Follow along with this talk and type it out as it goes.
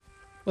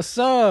What's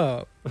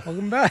up?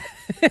 Welcome back.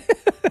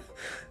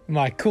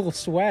 My cool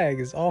swag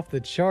is off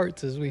the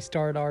charts as we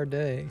start our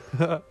day.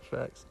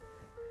 Facts.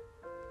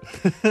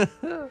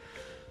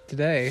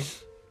 Today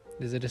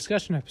is a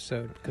discussion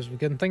episode because we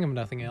couldn't think of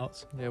nothing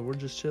else. Yeah, we're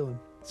just chilling.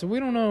 So we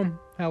don't know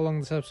how long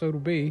this episode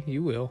will be.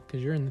 You will,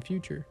 because you're in the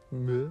future.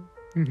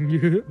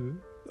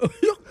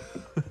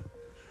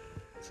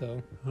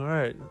 So, all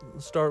right,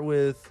 let's start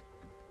with,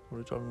 what are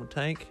we talking about,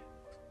 Tank?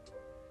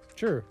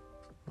 sure.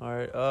 All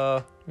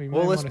right, We might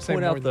well, let's wanna say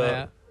point more out than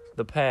that.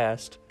 the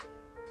past.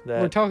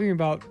 That We're talking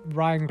about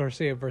Ryan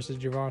Garcia versus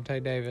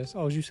Javante Davis.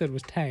 All you said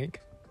was Tank.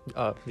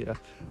 yeah.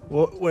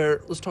 Well,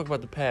 let's talk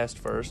about the past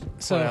first.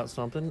 So, Point out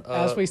something.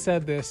 As we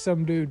said this,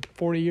 some dude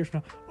 40 years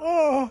from now,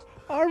 oh,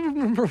 I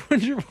remember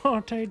when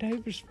Javante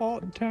Davis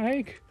fought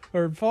Tank.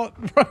 Or fought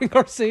Ryan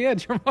Garcia,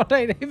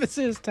 Javante Davis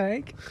is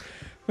Tank.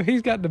 But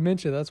he's got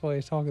dementia, that's why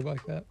he's talking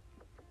like that.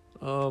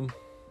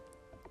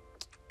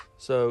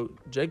 So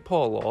Jake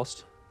Paul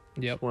lost.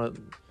 Yep. Want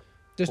to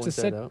Just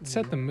to point that out.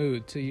 set the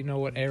mood so you know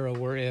what era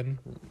we're in.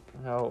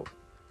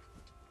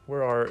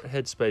 where our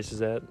headspace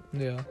is at,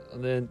 Yeah.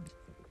 and then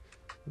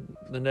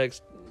the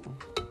next,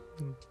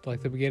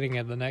 Like the beginning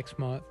of the next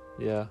month.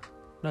 yeah,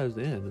 no, it's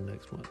the end of the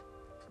next month.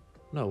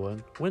 No,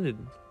 when did?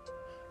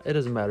 It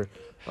doesn't matter.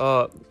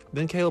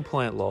 Then Caleb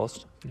Plant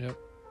lost. Yep.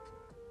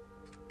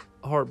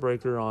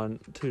 Heartbreaker on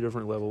two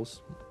different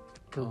levels.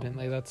 For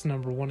Bentley, that's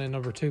number 1 and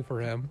number 2 for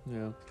him.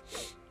 Yeah.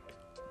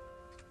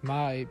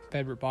 My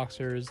favorite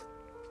boxer is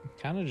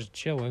kind of just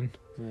chilling.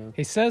 Yeah.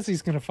 He says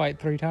he's going to fight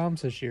 3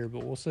 times this year,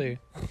 but we'll see.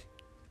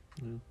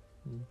 Yeah.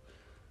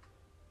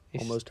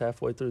 He's- Almost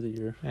halfway through the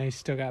year. And he's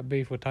still got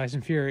beef with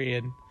Tyson Fury.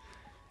 And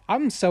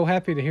I'm so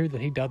happy to hear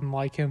that he doesn't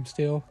like him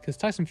still. Because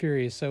Tyson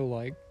Fury is so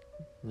like,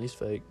 He's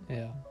fake.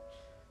 yeah.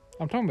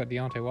 I'm talking about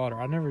Deontay Wilder.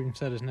 I never even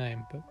said his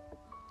name. But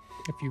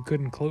if you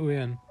couldn't clue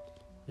in.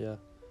 Yeah.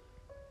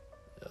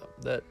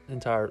 That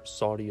entire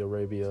Saudi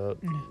Arabia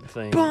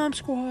thing. Bomb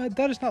squad.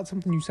 That is not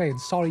something you say in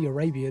Saudi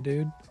Arabia,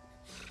 dude.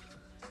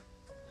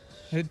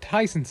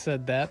 Tyson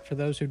said that, for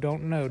those who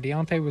don't know.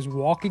 Deontay was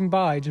walking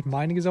by, just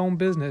minding his own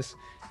business,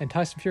 and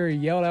Tyson Fury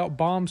yelled out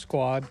bomb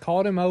squad,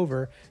 called him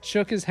over,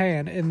 shook his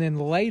hand, and then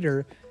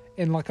later,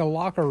 in like a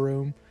locker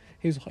room,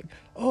 he was like,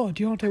 oh,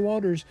 Deontay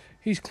Wilder's,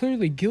 he's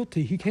clearly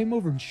guilty. He came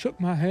over and shook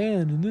my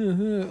hand.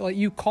 And like,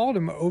 you called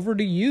him over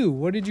to you.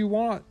 What did you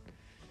want?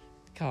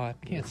 God,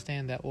 can't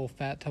stand that little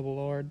fat tub of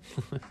lord.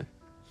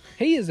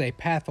 He is a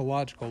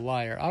pathological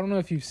liar. I don't know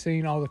if you've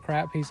seen all the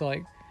crap. He's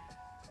like,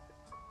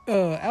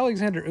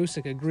 Alexander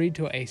Usyk agreed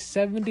to a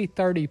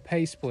 70-30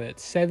 pay split,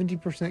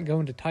 70%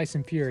 going to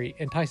Tyson Fury,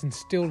 and Tyson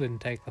still didn't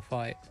take the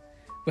fight.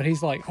 But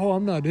he's like, oh,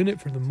 I'm not in it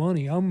for the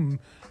money. I'm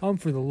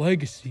for the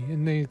legacy.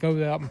 And then he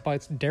goes out and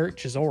fights Derek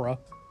Chisora.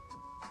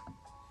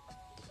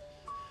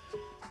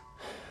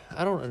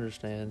 I don't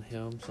understand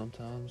him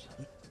sometimes.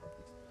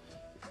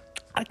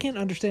 I can't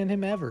understand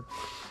him ever.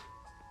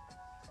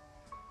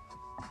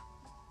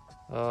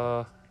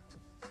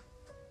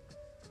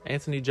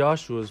 Anthony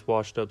Joshua's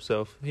washed up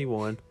self. He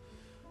won.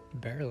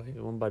 Barely. He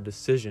won by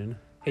decision.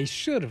 He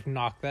should have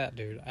knocked that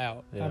dude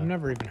out. Yeah. I've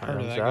never even heard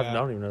of that I guy.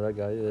 don't even know who that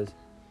guy is.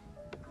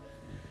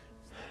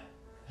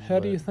 How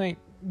do you think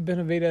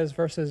Benavidez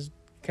versus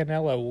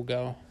Canelo will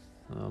go?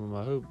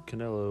 I hope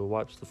Canelo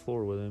wipes the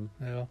floor with him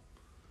Yeah.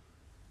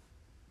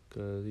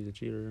 because he's a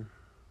cheater.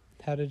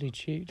 How did he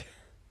cheat?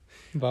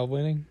 By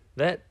winning?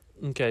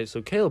 Okay,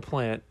 so Caleb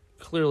Plant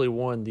clearly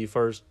won the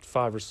first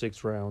 5 or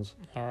 6 rounds.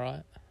 All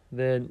right.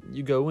 Then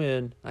you go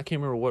in, I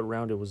can't remember what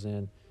round it was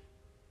in,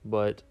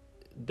 but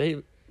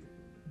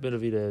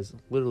Benavidez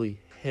literally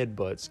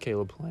headbutts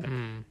Caleb Plant.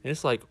 And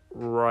it's like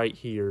right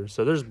here.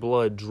 So there's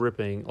blood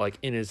dripping like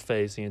in his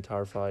face the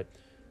entire fight.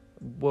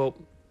 Well,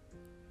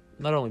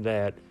 not only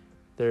that,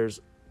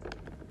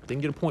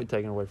 didn't get a point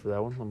taken away for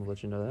that one. I'm going to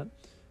let you know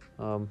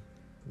that.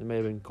 It may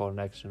have been called an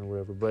accident or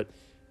whatever, but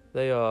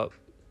they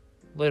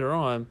later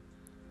on,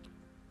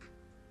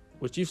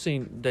 which you've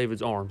seen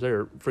David's arms,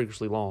 they're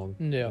freakishly long.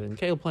 Yeah. And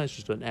Caleb Plant's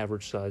just an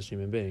average-sized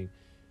human being.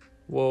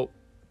 Well,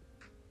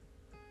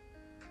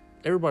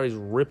 everybody's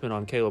ripping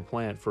on Caleb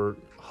Plant for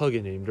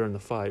hugging him during the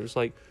fight. It's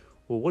like,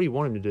 well, what do you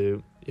want him to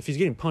do? If he's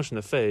getting punched in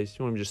the face,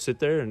 you want him to just sit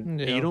there and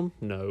eat him?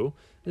 No.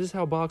 This is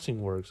how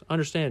boxing works. I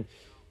understand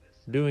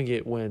doing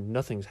it when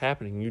nothing's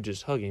happening, you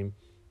just hug him.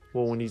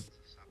 Well, when he's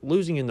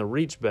losing in the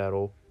reach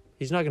battle,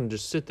 he's not going to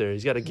just sit there.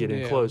 He's got to get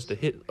in close to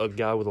hit a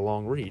guy with a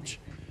long reach.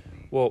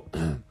 Well,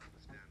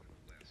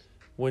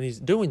 when he's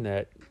doing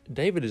that,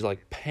 David is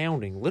like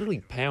literally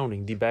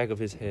pounding the back of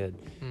his head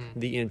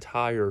the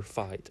entire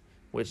fight,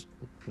 which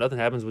nothing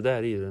happens with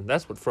that either. And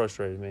that's what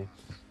frustrated me.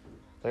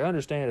 Like, I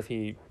understand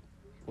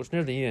which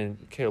near the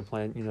end, Caleb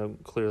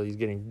Plant, clearly he's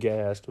getting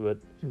gassed, but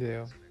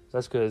Yeah.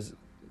 that's because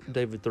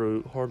David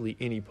threw hardly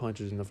any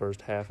punches in the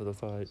first half of the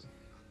fight.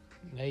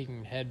 He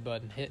can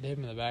headbutt and hit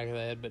him in the back of the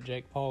head, but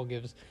Jake Paul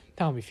gives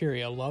Tommy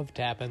Fury a love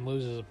tap and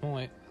loses a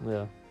point.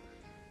 Yeah.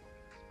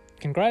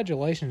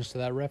 Congratulations to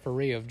that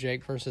referee of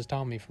Jake versus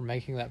Tommy for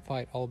making that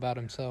fight all about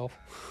himself.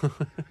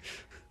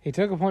 He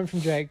took a point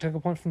from Jake, took a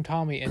point from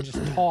Tommy, and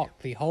just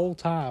talked the whole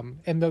time.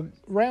 And the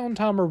round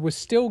timer was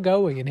still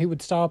going, and he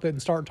would stop it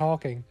and start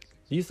talking.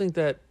 Do you think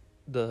that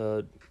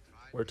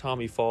where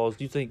Tommy falls,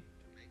 do you think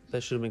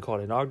that should have been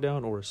called a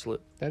knockdown or a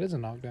slip? That is a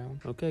knockdown.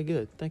 Okay,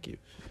 good. Thank you.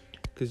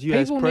 Because you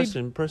asked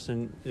Preston.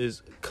 Preston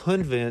is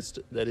convinced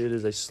that it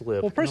is a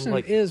slip. Well, Preston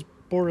is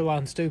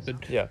borderline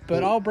stupid. Yeah.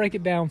 But I'll break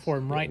it down for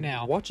him right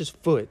now. Watch his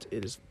foot.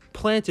 It is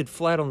planted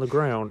flat on the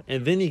ground,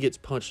 and then he gets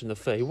punched in the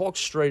face. He walks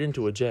straight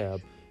into a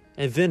jab,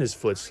 and then his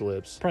foot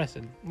slips.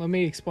 Preston, let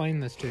me explain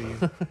this to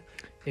you.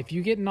 If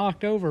you get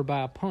knocked over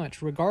by a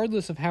punch,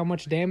 regardless of how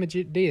much damage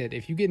it did,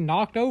 if you get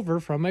knocked over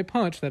from a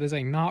punch, that is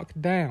a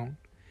knockdown.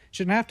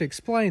 Shouldn't have to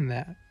explain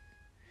that.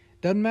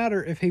 Doesn't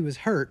matter if he was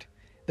hurt.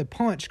 The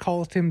punch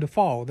caused him to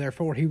fall,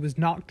 therefore he was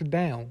knocked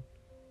down.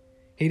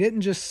 He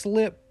didn't just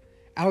slip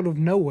out of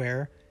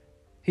nowhere.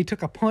 He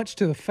took a punch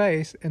to the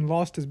face and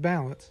lost his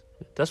balance.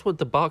 That's what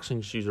the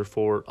boxing shoes are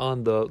for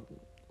on the,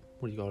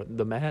 what do you call it,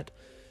 the mat?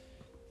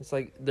 It's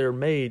like they're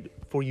made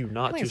for you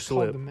not to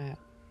slip. Called the mat.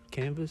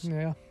 Canvas?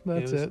 Yeah,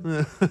 that's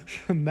Canvas?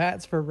 it.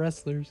 Mats for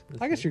wrestlers.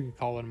 I guess you could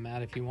call it a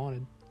mat if you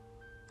wanted.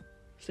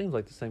 Seems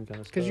like the same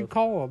kind of stuff.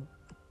 Because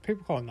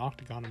people call an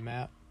octagon a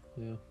mat.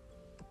 Yeah.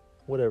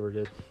 Whatever it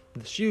is.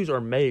 The shoes are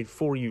made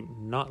for you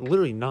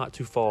literally not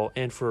to fall,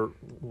 and for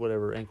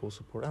whatever ankle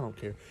support. I don't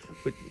care.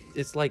 But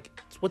it's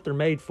what they're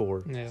made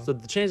for. Yeah. So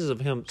the chances of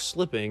him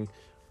slipping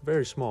are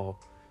very small.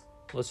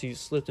 Unless he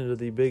slipped into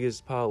the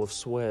biggest pile of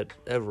sweat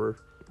ever.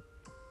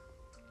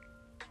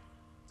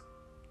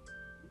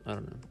 I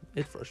don't know.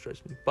 It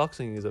frustrates me.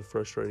 Boxing is a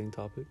frustrating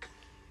topic.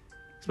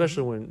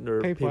 Especially when there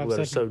are people that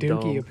are so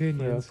dumb.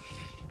 Opinions. Yeah.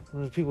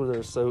 There's people that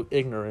are so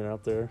ignorant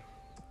out there.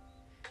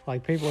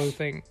 Like people who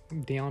think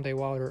Deontay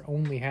Wilder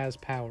only has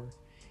power.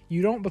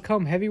 You don't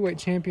become heavyweight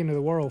champion of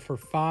the world for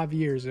 5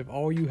 years if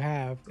all you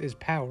have is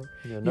power.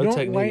 Yeah, no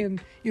technique.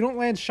 You don't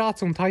land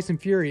shots on Tyson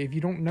Fury if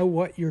you don't know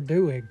what you're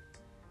doing.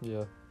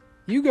 Yeah.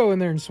 You go in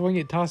there and swing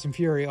at Tyson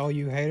Fury, all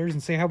you haters,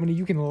 and see how many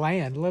you can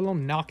land, let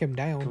alone knock him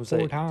down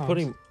 4 times. Put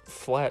him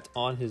flat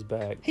on his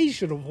back. He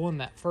should have won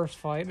that first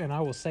fight, and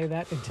I will say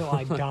that until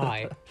I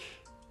die.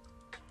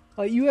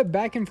 Like, you have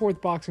back and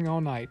forth boxing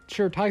all night.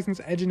 Sure, Tyson's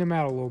edging him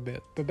out a little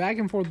bit, but back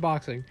and forth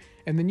boxing,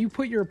 and then you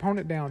put your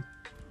opponent down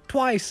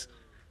twice,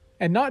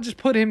 and not just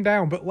put him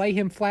down, but lay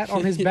him flat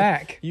on his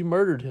back. You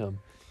murdered him.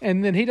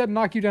 And then he doesn't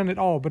knock you down at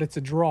all, but it's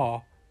a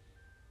draw.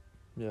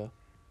 Yeah.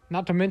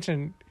 Not to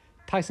mention,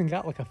 Tyson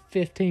got like a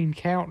 15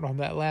 count on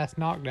that last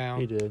knockdown.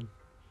 He did.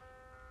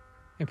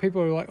 And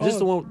people are like, "Oh,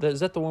 is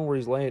that the one where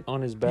he's laying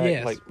on his back?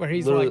 Yes, like where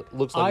he's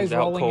looks like eyes he's out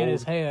rolling cold. in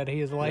his head. He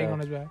is laying on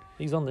his back.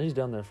 He's down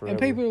there forever. And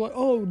people are like,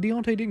 "Oh,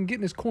 Deontay didn't get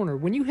in his corner."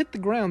 When you hit the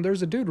ground,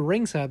 there's a dude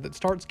ringside that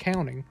starts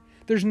counting.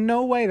 There's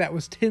no way that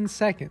was 10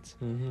 seconds.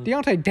 Mm-hmm.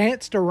 Deontay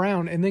danced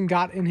around and then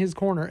got in his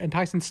corner, and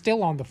Tyson's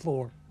still on the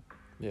floor.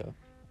 Yeah.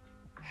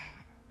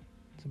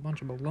 It's a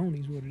bunch of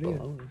baloney is what it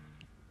is.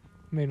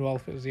 Meanwhile,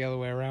 if it was the other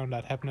way around,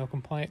 I'd have no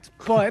complaints.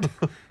 But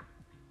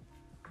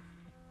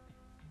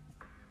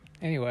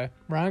anyway,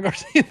 Ryan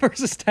Garcia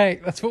versus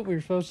Tank. That's what we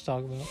were supposed to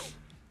talk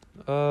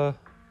about.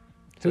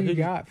 Who you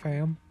got,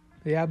 fam?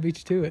 Yeah, I beat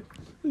you to it.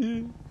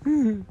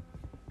 Who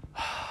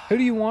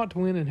do you want to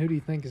win, and who do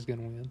you think is going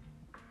to win?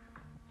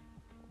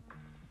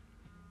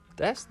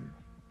 That's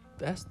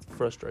the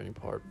frustrating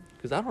part,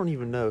 because I don't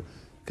even know.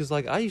 Because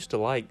I used to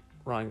like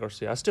Ryan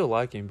Garcia. I still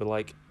like him, but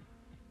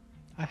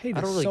I hate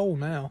his soul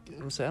now.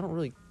 I don't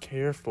really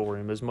care for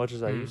him as much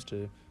as I used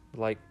to.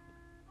 I've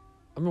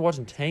been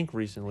watching Tank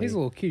recently. He's a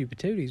little cutie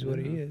patootie is what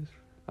he is.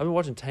 I've been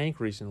watching Tank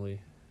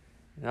recently,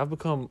 and I've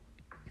become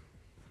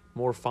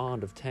more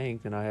fond of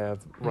Tank than I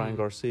have Ryan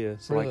Garcia.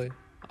 So really?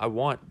 I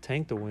want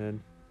Tank to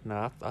win, and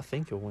I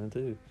think he'll win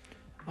too.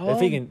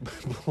 If he can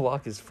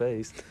block his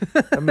face.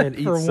 That man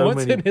eats for so once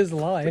many in his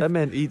life. That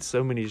man eats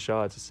so many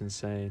shots, it's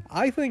insane.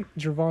 I think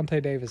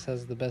Gervonta Davis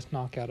has the best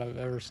knockout I've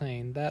ever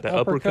seen. That the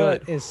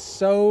uppercut is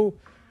so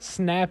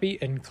snappy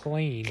and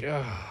clean.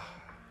 God.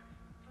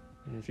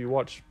 And if you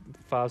watch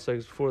 5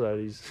 seconds before that,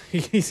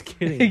 he's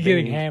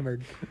getting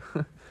hammered.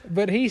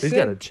 But he's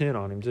got a chin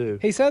on him too.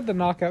 He said the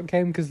knockout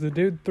came because the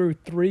dude threw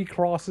 3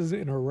 crosses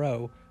in a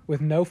row with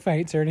no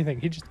feints or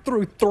anything. He just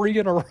threw 3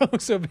 in a row,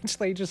 so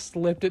eventually he just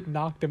slipped it and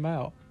knocked him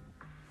out.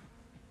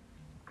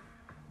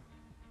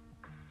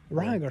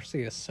 Ryan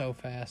Garcia is so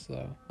fast,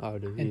 though. Oh,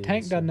 dude. And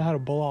Tank doesn't know how to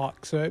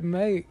block, so it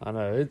may... I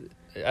know.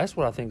 That's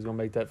what I think is going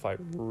to make that fight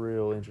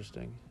real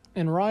interesting.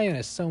 And Ryan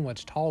is so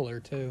much taller,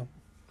 too.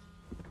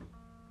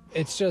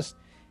 It's just...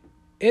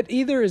 It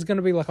either is going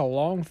to be like a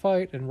long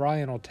fight and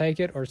Ryan will take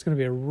it, or it's going to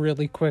be a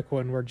really quick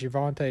one where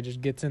Gervonta just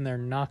gets in there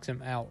and knocks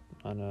him out.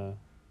 I know.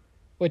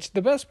 Which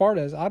the best part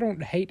is, I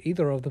don't hate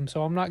either of them,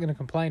 so I'm not going to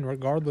complain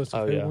regardless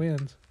of who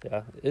wins.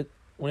 Yeah.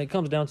 When it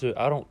comes down to it,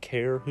 I don't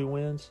care who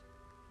wins.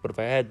 But if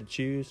I had to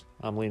choose,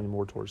 I'm leaning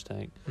more towards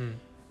Tank.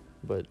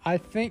 But I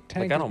think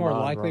Tank is more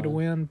likely to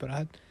win,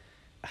 but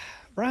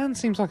Ryan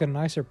seems like a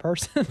nicer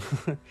person.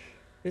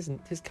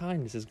 His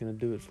kindness is going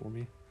to do it for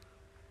me.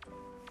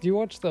 Do you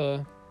watch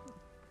the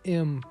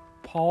Impulsive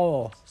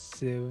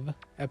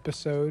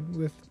episode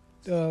with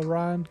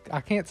Ryan?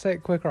 I can't say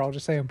it quicker. I'll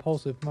just say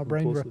impulsive. My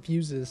brain Impulsive.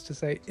 refuses to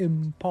say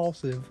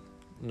impulsive.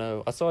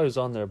 No, I saw he was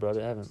on there, but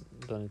I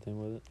haven't done anything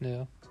with it.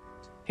 Yeah.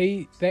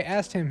 They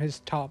asked him his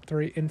top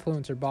 3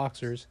 influencer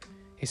boxers.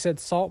 He said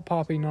Salt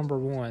Poppy number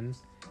 1,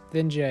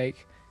 then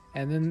Jake,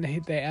 and then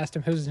they asked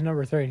him who's his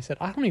number 3. And he said,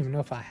 I don't even know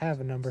if I have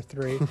a number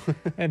 3.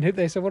 And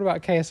they said, what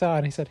about KSI?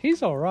 And he said,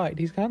 he's all right.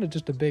 He's kind of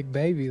just a big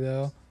baby,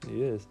 though.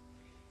 He is.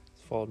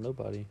 He's fault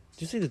nobody.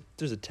 Did you see that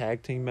there's a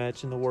tag team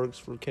match in the works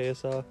for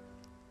KSI?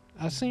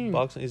 I seen.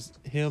 Boxing is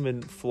him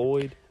and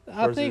Floyd.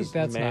 I think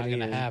that's not Manny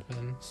going to and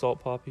happen. Salt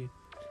Poppy.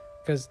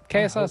 Because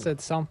KSI said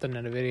something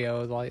in the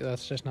video like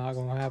that's just not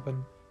going to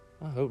happen.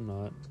 I hope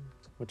not.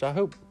 Which I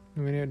hope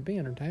it would be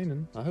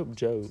entertaining. I hope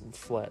Joe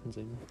flattens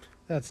him.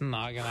 That's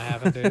not going to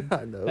happen, dude.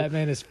 I know. That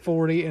man is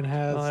 40 and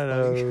has... I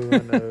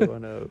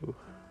know.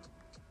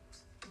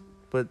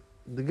 But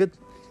the good...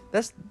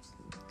 That's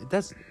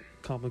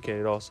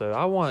complicated also.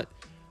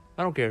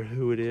 I don't care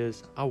who it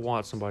is. I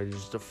want somebody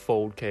just to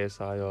fold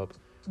KSI up.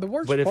 The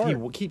worst but part... if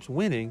he keeps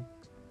winning,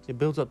 it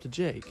builds up to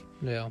Jake.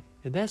 Yeah.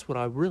 And that's what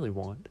I really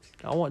want.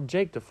 I want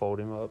Jake to fold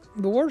him up.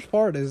 The worst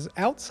part is,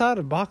 outside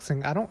of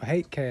boxing, I don't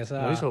hate KSI.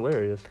 No, he's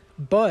hilarious.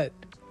 But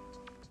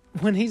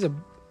when he's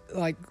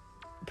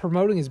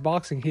promoting his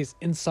boxing, he's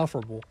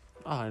insufferable.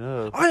 I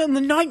know. I am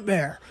the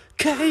nightmare.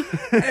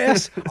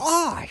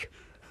 KSI.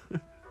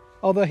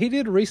 Although he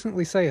did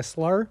recently say a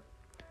slur.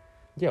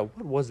 Yeah,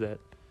 what was that?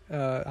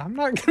 I'm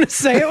not going to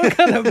say it. What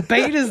kind of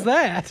bait is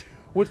that?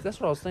 That's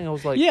what I was thinking. I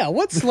was like... Yeah,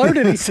 what slur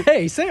did he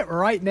say? Say it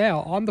right now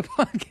on the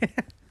podcast.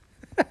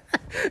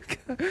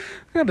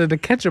 I'm going to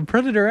catch a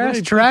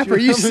predator-ass trapper.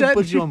 I'm going to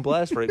put you on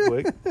blast right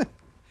quick.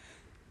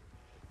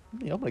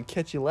 Yeah, I'm going to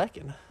catch you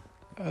lacking.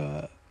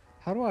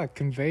 How do I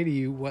convey to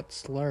you what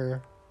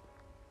slur?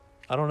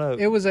 I don't know.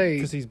 It was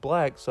because he's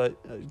black, so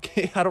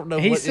I don't know.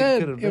 He what said it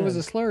could have been. It was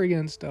a slur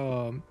against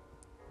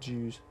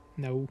Jews.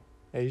 No.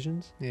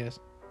 Asians. Yes.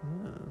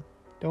 Oh.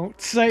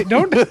 Don't. He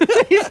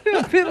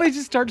immediately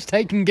just starts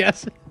taking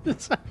guesses.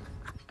 Just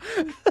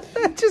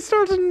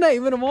starts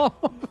naming them off.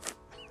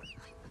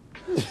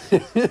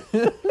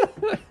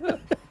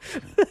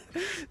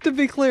 To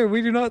be clear,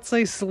 we do not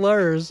say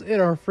slurs in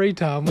our free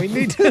time. We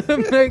need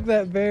to make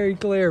that very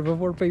clear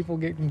before people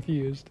get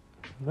confused.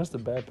 That's the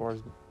bad part.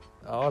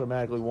 I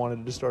automatically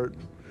wanted to start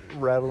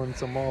rattling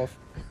some off.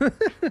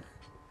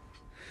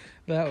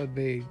 That would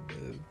be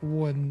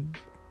one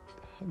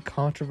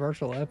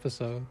controversial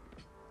episode.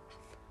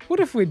 What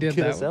if we did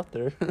Get that? us out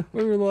there.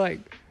 We were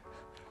like,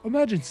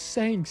 imagine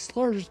saying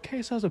slurs.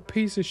 KSI's a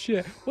piece of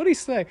shit. What'd he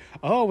say?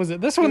 Oh, was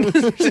it this one?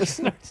 Just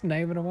starts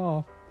naming them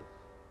off.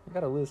 I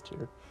got a list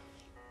here.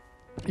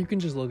 You can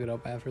just look it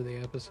up after the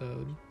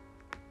episode.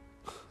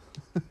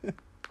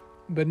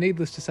 But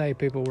needless to say,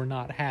 people were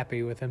not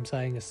happy with him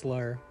saying a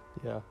slur.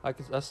 Yeah, I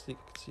could see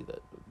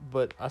that.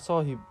 But I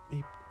saw I think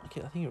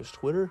it was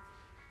Twitter,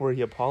 where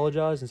he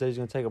apologized and said he's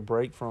going to take a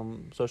break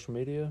from social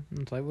media.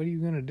 It's like, what are you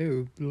going to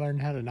do? Learn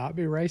how to not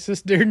be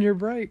racist during your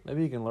break?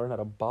 Maybe he can learn how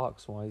to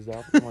box while he's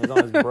on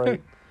his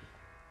break.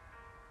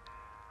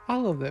 I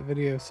love that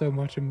video so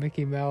much of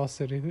Mickey Mouse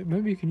saying,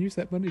 maybe you can use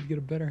that money to get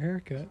a better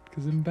haircut,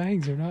 because them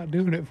bangs are not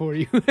doing it for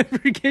you. Whoever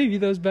gave you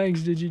those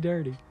bangs did you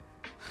dirty.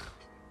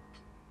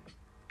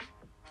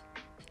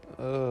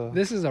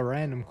 This is a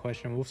random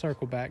question. We'll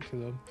circle back to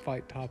the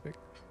fight topic.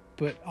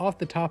 But off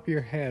the top of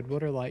your head,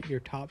 what are your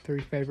top 3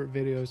 favorite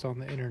videos on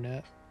the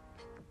internet?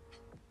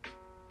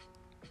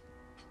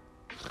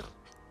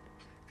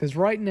 Because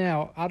right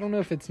now, I don't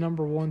know if it's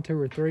number 1, 2,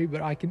 or 3,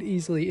 but I could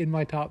easily, in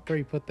my top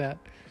 3, put that,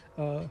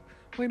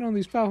 wait on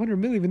these 500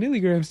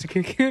 milligrams to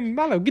kick in.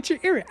 Milo, get your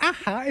area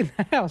in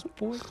the house,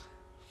 boy.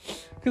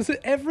 Because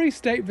every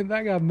statement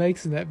that guy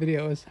makes in that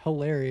video is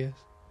hilarious.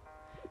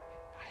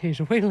 He's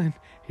wailing.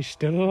 He's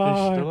still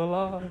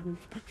alive.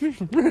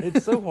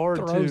 It's so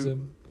hard to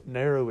him.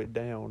 narrow it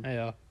down.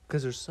 Yeah.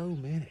 Because there's so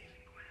many.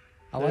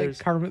 I like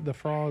Kermit the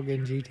Frog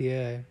in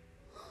GTA.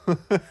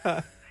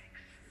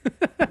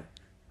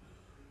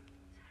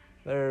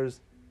 Have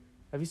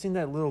you seen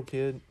that little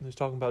kid who's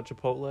talking about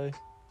Chipotle?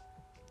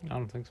 I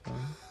don't think so.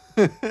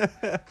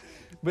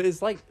 But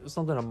it's like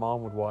something a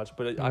mom would watch.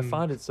 But I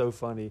find it so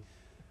funny.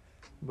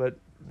 But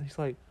he's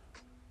like,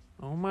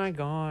 oh my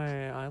God,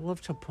 I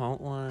love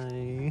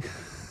Chipotle.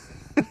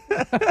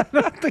 I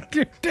don't think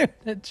you're doing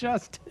it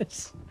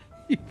justice,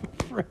 you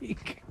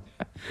freak.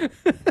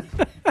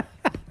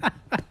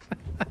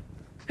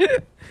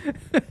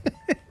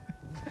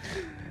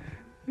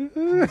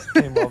 This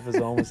came off as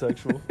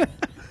homosexual.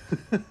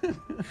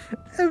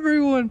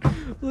 Everyone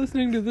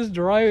listening to this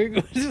driving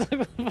was just like,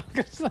 what the fuck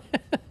is that?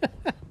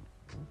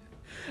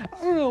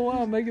 I don't know why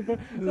I'm making fun.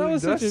 Did I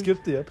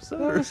skip the episode?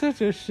 That was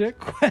such a shit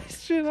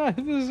question. I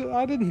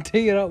didn't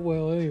tee it up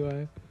well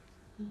anyway.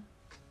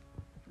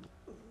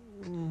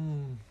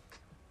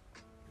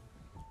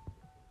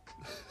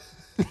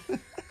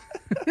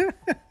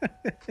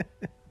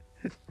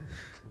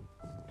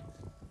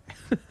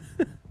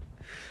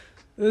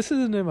 This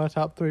isn't in my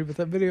top 3, but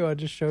that video I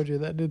just showed you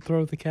that did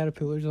throw the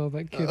caterpillars on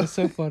that kid is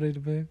so funny to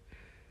me.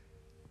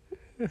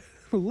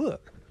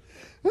 Look.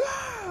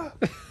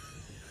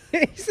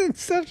 He's in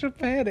such a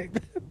panic.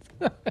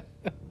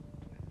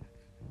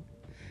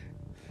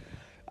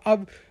 I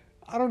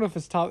don't know if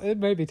it's top. It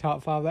may be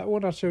top 5. That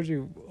one I showed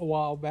you a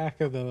while back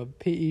of the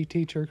PE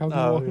teacher coming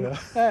walking. Yeah.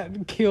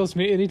 That kills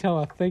me anytime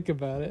I think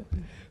about it.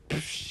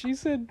 She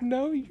said,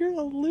 "No, you're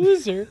a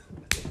loser.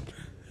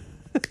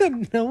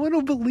 No one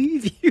will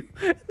believe you."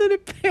 And then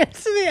it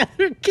pans to the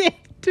other kid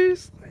too.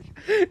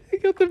 He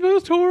got the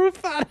most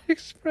horrified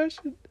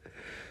expression.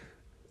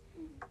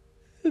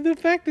 And the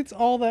fact it's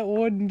all that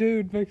one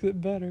dude makes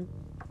it better.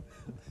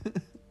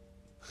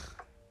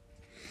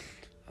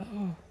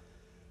 Oh.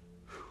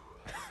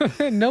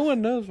 No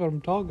one knows what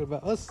I'm talking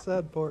about. That's the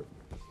sad part.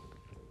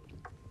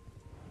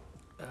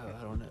 Oh,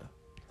 I don't know.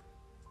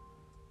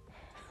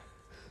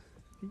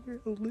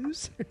 You're a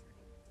loser.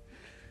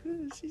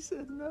 She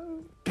said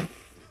no. You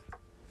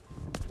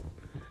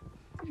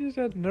just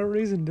had no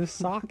reason to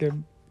sock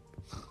him.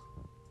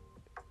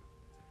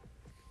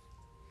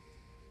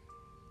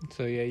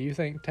 So yeah, you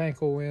think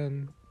Tank will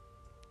win?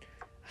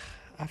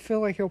 I feel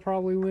like he'll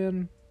probably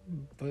win,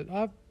 but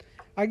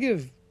I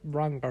give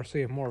Ryan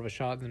Garcia more of a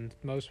shot than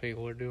most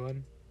people are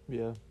doing.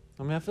 Yeah.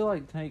 I mean, I feel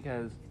like Tank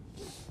has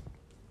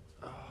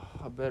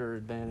a better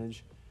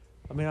advantage.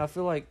 I mean, I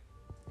feel like,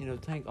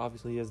 Tank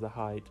obviously has the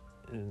height,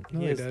 and No,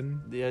 he he has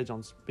doesn't. the edge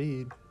on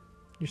speed.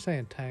 You're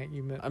saying Tank,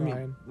 you meant I Ryan.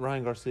 mean,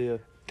 Ryan Garcia.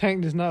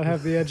 Tank does not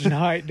have the edge and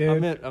height,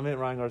 dude. I meant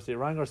Ryan Garcia.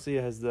 Ryan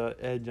Garcia has the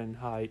edge and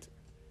height,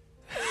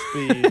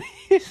 speed.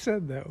 You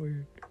said that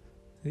weird.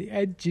 The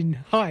edge and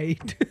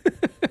height.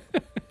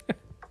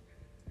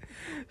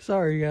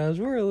 Sorry, guys.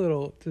 We're a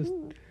little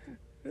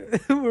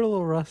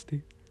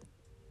rusty.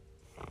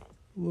 A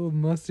little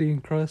musty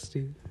and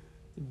crusty.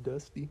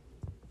 Dusty.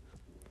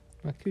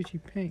 My coochie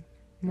pink.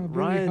 My booty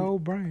Ryan- hole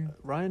brown.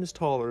 Ryan is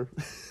taller.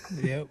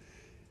 Yep.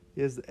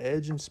 He has the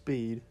edge and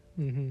speed.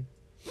 Mm-hmm.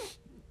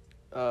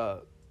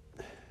 But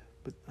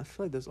I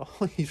feel like that's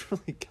all he's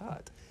really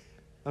got.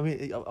 I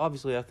mean,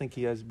 obviously, I think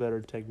he has better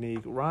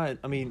technique.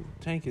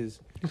 Tank is...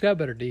 He's got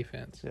better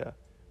defense. Yeah.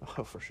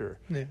 Oh, for sure.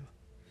 Yeah.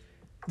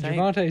 Tank-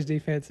 Javante's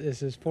defense is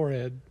his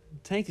forehead.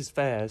 Tank is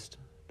fast.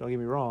 Don't get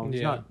me wrong.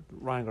 He's Yeah. not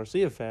Ryan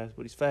Garcia fast,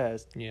 but he's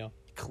fast. Yeah.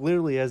 He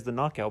clearly has the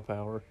knockout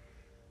power.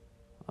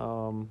 I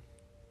don't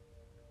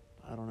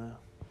know.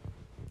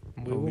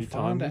 We will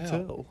find out.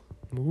 Tell.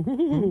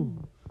 Ooh.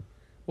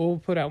 We'll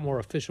put out more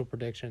official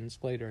predictions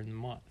later in the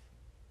month.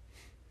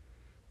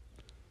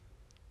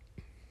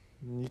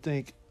 You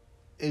think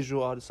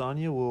Israel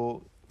Adesanya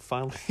will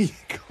finally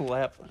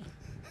clap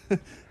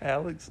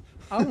Alex?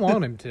 I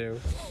want him to.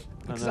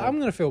 I Because know. I'm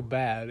going to feel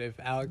bad if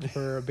Alex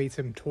Pereira beats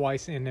him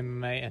twice in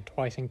MMA and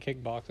twice in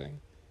kickboxing.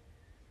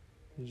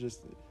 He's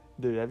just,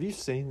 dude. Have you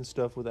seen the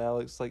stuff with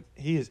Alex? Like,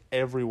 he is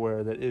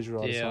everywhere that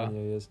Israel Yeah.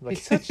 Adesanya is. Like,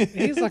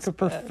 He's like it's a bad.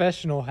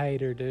 professional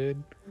hater,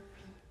 dude.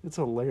 It's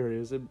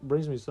hilarious. It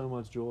brings me so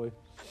much joy.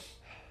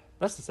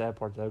 That's the sad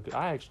part, though. 'Cause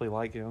I actually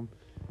like him.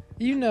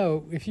 You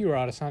know, if you were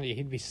Adesanya,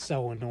 he'd be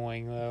so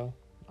annoying, though.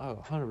 Oh,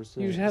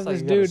 100%. You just have It's like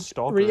this you got a dude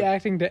stalker.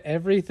 reacting to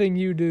everything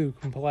you do,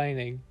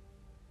 complaining.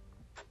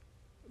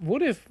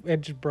 What if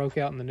it just broke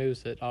out in the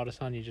news that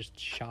Adesanya just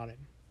shot him?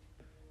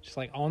 Just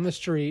like on the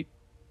street.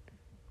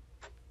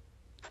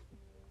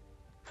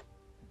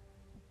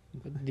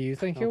 Do you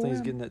think I he'll don't think he's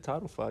win? getting that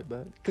title fight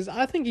back. Because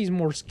I think he's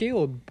more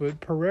skilled, but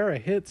Pereira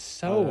hits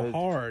so It's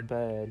hard.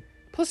 Bad.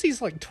 Plus,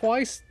 he's like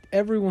twice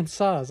everyone's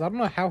size. I don't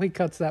know how he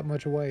cuts that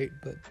much weight,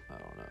 but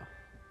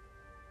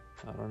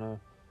I don't know.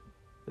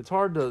 It's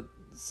hard to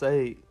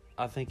say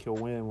I think he'll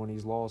win when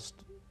he's lost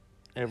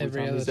every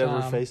time other he's ever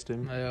time. faced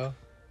him. Yeah.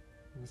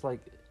 It's like,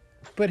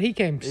 But he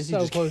came is he so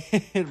just close.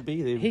 can't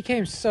beat him. He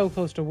came so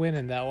close to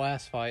winning that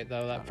last fight,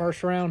 though. That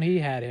first round, he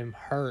had him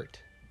hurt.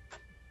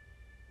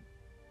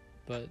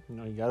 But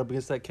He got up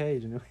against that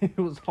cage and it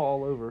was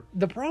all over.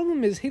 the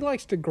problem is he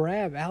likes to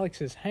grab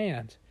Alex's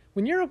hands.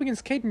 When you're up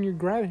against Cade and you're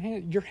grabbing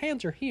hands, your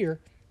hands are here.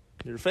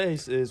 Your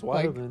face is wide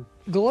Like, open.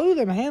 Glue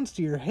them hands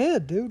to your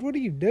head, dude. What are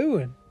you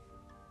doing?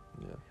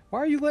 Yeah, Why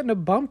are you letting a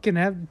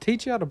bumpkin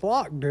teach you how to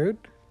block, dude?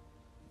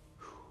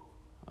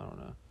 I don't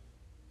know.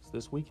 It's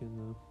this weekend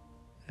though.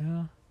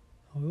 Yeah,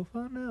 we'll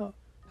find out.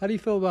 How do you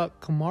feel about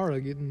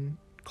Kamara getting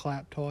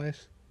clapped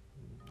twice?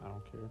 I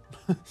don't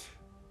care.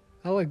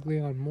 I like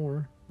Leon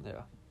more.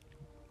 Yeah,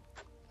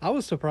 I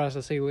was surprised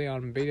to see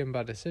Leon beat him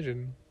by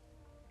decision.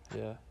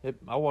 yeah.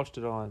 I watched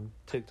it on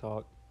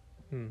TikTok,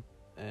 Hmm.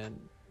 and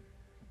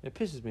it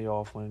pisses me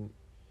off when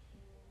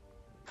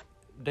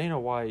Dana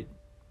White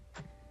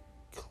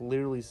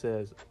clearly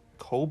says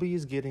Colby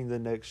is getting the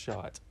next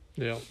shot.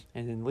 Yeah.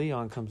 And then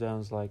Leon comes down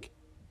and is like,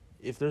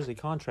 if there's a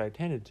contract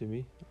handed to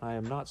me, I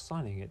am not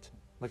signing it.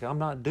 Like, I'm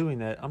not doing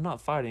that. I'm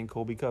not fighting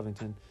Colby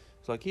Covington.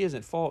 It's like, he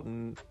hasn't fought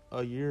in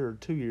a year or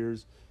 2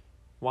 years.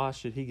 Why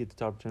should he get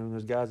the opportunity?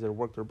 There's guys that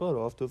work their butt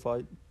off to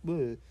fight.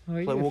 Bleh.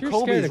 Like, Like, if well, you're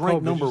Colby's scared of ranked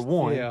Colby, number just-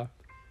 one. Yeah.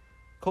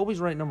 Colby's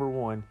ranked number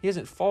 1. He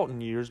hasn't fought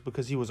in years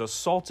because he was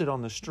assaulted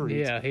on the street.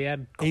 Yeah, he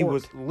had court. He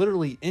was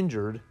literally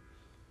injured.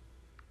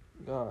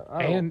 God,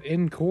 and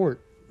in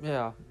court.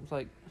 yeah, it's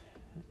like,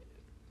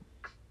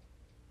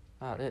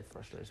 it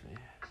frustrates me.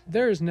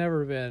 There's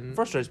never been... It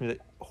frustrates me that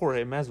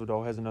Jorge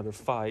Masvidal has another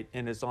fight,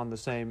 and it's on the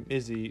same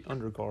Izzy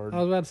undercard. I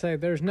was about to say,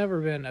 there's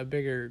never been a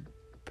bigger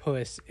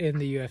puss in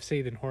the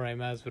UFC than Jorge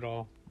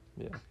Masvidal.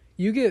 Yeah.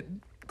 You get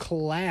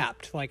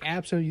clapped, like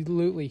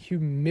absolutely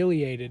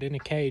humiliated in a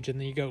cage, and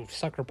then you go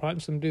sucker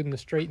punch some dude in the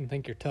street and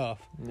think you're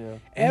tough. Yeah.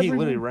 And he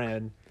literally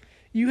ran.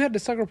 You had to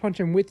sucker punch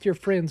him with your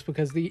friends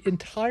because the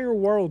entire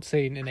world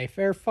seen in a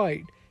fair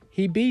fight,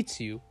 he beats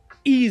you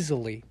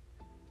easily.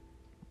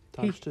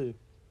 Times two.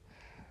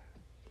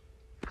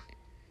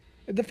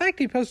 The fact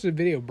he posted a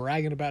video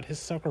bragging about his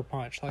sucker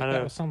punch, like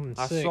that was something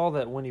sick. I saw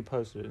that when he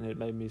posted it, and it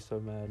made me so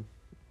mad.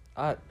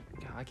 I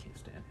can't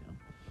stand him.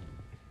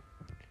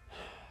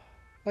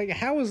 Like,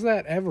 how has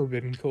that ever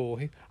been cool?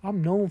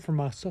 I'm known for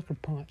my sucker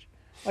punch.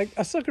 Like,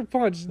 a sucker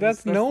punch,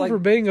 that's known like for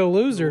being a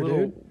loser,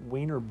 dude.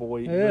 Wiener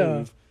boy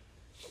move.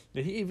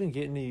 Did he even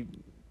get any...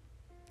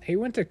 He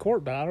went to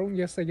court, but I don't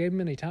guess they gave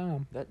him any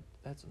time.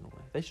 That's annoying.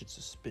 They should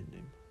suspend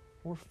him.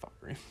 Or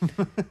fire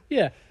him.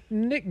 Yeah.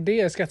 Nick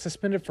Diaz got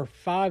suspended for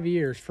 5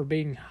 years for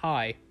being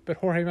high, but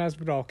Jorge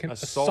Masvidal can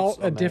assault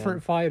a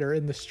different fighter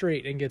in the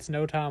street and gets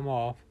no time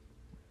off.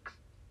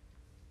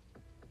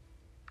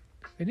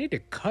 They need to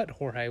cut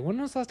Jorge.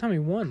 When was the last time he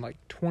won? Like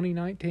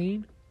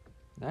 2019?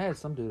 I had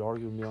some dude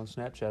argue with me on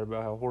Snapchat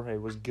about how Jorge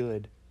was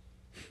good.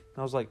 And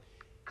I was like,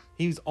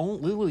 he's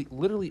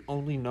literally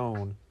only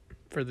known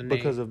for the name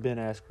because of Ben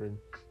Askren.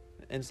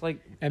 And it's like,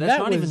 and that's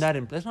not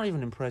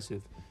even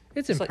impressive.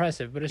 It's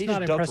impressive, like, but it's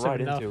not impressive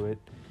right enough. Into it.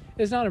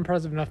 It's not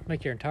impressive enough to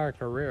make your entire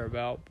career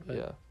about. But,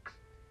 yeah.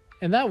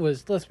 And that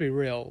was, let's be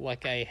real,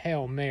 like a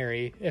Hail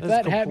Mary. If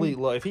that's that happened,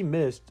 if he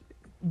missed,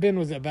 Ben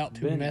was about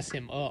to mess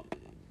him up.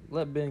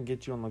 Let Ben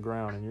get you on the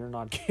ground, and you're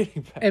not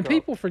getting back And up.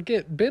 people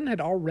forget, Ben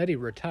had already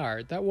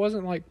retired. That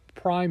wasn't like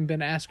prime Ben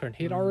Askren.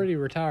 He had already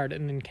retired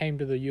and then came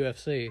to the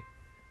UFC.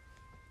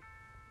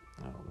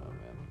 I don't know,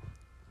 man.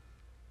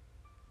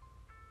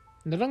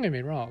 Now, don't get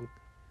me wrong.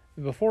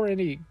 Before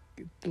any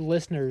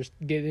listeners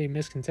get any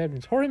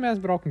misconceptions, Jorge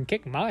Masvidal can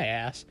kick my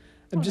ass.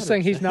 I'm just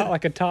saying he's not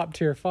like a top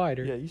tier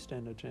fighter. Yeah, you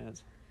stand no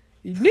chance.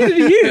 Neither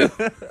do you.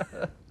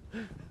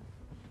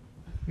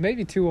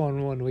 Maybe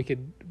 2-on-1 we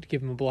could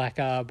give him a black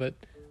eye, but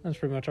that's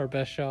pretty much our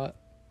best shot.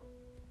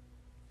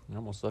 I'm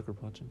gonna sucker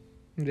punch him.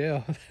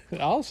 Yeah,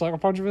 I'll sucker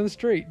punch him in the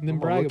street and then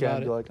brag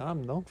about it. Be like,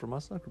 I'm known for my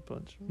sucker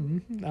punch.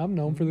 Mm-hmm. I'm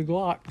known for the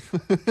Glock.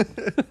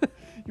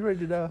 You ready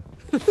to die?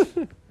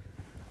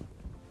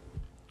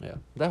 Yeah,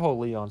 that whole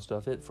Leon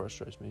stuff, it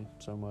frustrates me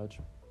so much.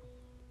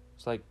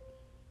 It's like,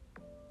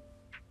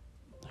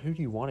 who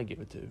do you want to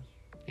give it to?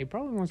 He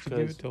probably wants to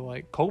give it to,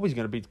 like... Colby's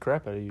going to beat the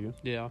crap out of you.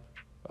 Yeah.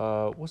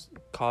 What's...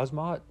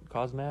 Cosmat?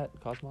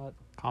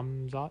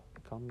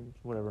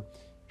 Whatever.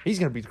 He's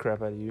going to beat the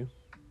crap out of you.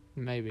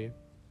 Maybe.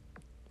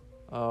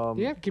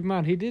 You have to keep in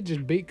mind, he did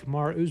just beat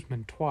Kamaru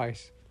Usman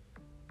twice.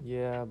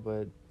 Yeah,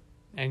 but...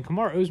 And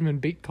Kamaru Usman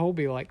beat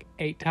Colby like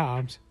 8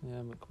 times.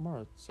 Yeah, but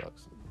Kamaru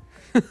sucks.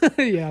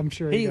 Yeah, I'm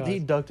sure he does. He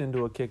ducked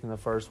into a kick in the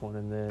first one,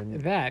 and then...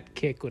 That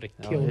kick would have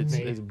killed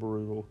me. It's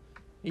brutal.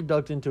 He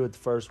ducked into it the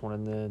first one,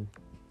 and then...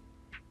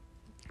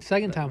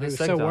 Second time, he was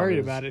so worried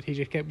about it, he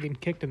just kept getting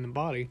kicked in the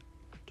body.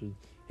 Dude,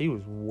 he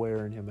was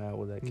wearing him out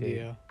with that kick.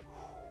 Yeah.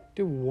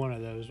 Dude, one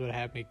of those would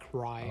have me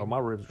crying. Oh, my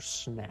ribs are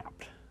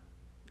snapped.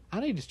 I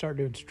need to start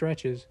doing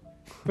stretches.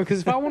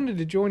 Because if I wanted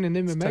to join an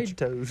MMA... Touch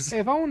toes.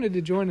 If I wanted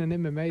to join an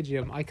MMA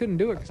gym, I couldn't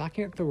do it because I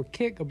can't throw a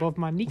kick above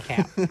my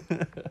kneecap.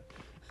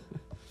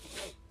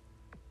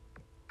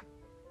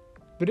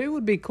 But it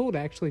would be cool to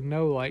actually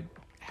know, like,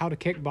 how to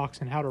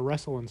kickbox and how to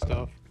wrestle and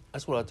stuff.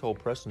 That's what I told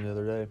Preston the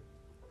other day.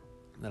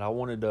 That I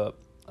wanted to...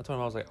 I told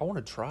him, I was like, I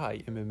want to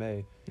try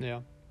MMA.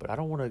 Yeah. But I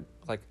don't want to...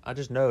 Like, I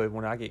just know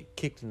when I get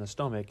kicked in the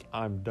stomach,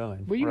 I'm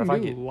done. Well, you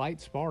can do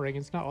light sparring.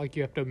 It's not like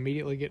you have to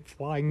immediately get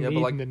flying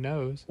knee in the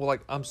nose. Well,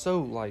 like, I'm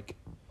so, like...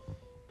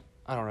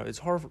 I don't know. It's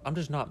hard. I'm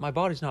just not... My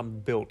body's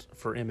not built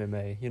for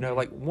MMA. You know,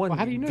 like, one... Well,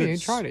 how do you know? You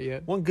ain't tried it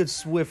yet. One good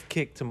swift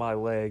kick to my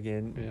leg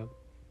and... Yeah.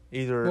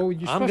 Either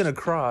I'm going to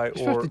cry or... You're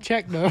supposed to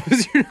check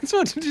those. You're not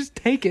supposed to just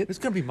take it. It's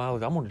going to be my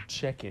leg. I'm going to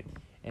check it.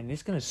 And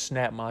it's going to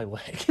snap my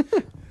leg.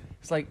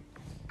 It's like...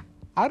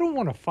 I don't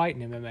want to fight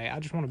in MMA. I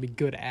just want to be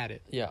good at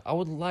it. Yeah,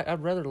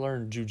 I'd rather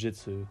learn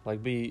jiu-jitsu.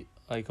 Like, be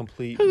a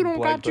complete Who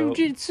don't got belt.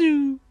 jiu-jitsu?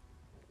 You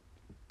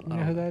know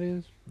who that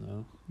is?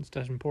 No. It's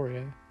Dustin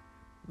Poirier.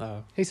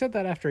 No. He said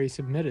that after he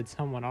submitted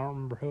someone. I don't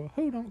remember who.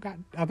 Who don't got...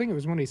 I think it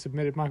was when he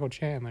submitted Michael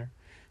Chandler.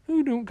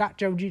 Who don't got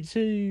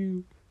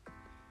jiu-jitsu?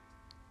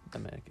 That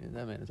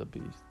man is a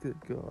beast. Good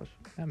gosh.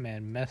 That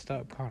man messed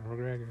up Conor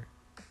McGregor.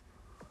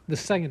 The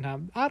second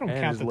time. I don't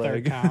count the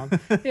leg. third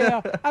time.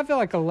 Yeah, I feel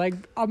like a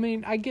leg... I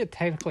mean, I get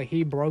technically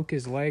he broke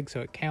his leg,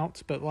 so it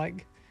counts, but,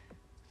 like,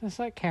 does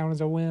that count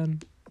as a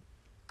win?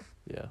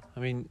 Yeah, I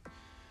mean...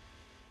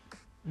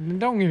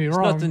 Don't get me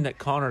wrong. It's nothing that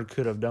Conor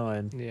could have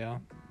done. Yeah.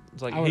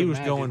 It's like he was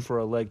going for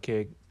a leg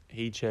kick.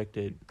 He checked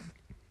it.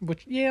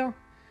 Which, yeah.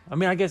 I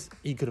mean, I guess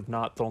he could have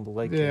not thrown the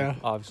leg kick,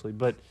 obviously,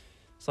 but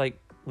it's like...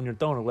 When you're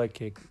throwing a leg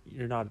kick,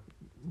 you're not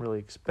really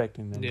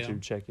expecting them to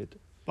check it.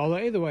 Although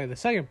either way, the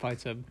second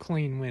fight's a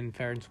clean win,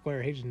 fair and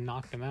square. He just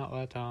knocked him out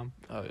that time.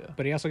 Oh yeah.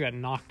 But he also got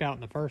knocked out in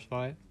the first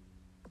fight.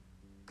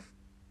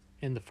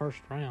 In the first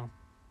round.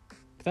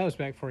 But that was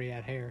back before he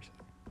had hair. So.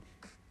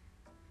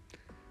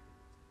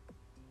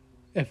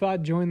 If I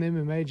join the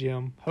MMA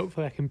gym,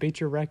 hopefully I can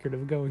beat your record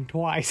of going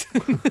twice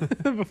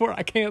before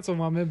I cancel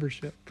my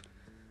membership.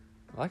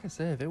 Like I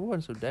said, if it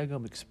wasn't so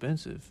daggum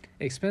expensive.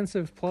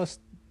 Expensive, plus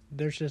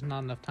there's just not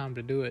enough time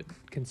to do it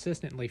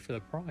consistently for the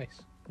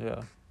price.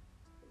 Yeah.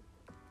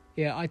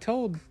 Yeah, I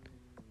told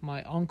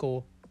my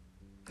uncle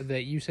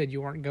that you said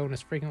you weren't going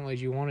as frequently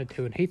as you wanted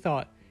to, and he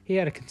thought he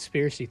had a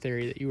conspiracy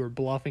theory that you were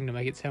bluffing to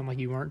make it sound like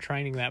you weren't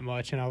training that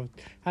much. And I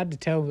had to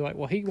tell him, like,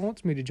 well, he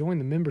wants me to join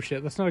the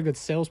membership. That's not a good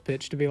sales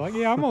pitch to be like,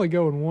 yeah, I'm only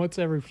going once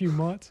every few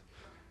months.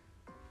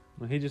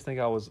 He just think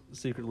I was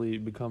secretly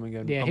becoming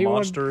a he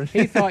monster.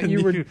 He thought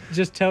you were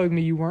just telling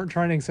me you weren't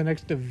training, so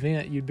next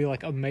event you'd be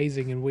like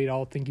amazing and we'd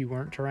all think you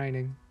weren't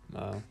training.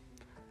 No.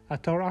 I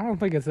told him, I don't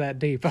think it's that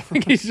deep. I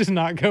think he's just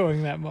not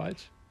going that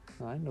much.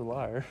 I ain't no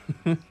liar.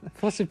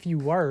 Plus, if you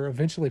were,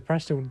 eventually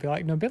Preston would be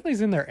like, no,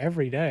 Bentley's in there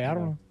every day. I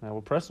don't know. Yeah,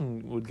 well,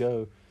 Preston would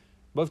go.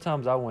 Both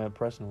times I went,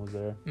 Preston was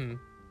there.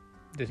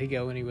 Did he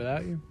go any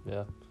without you?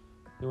 Yeah.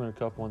 He went a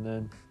couple and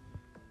then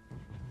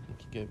I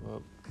think he gave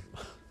up.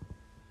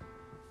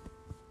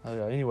 Oh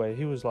yeah. Anyway,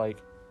 he was like,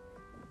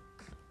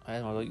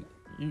 I was like,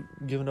 you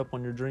giving up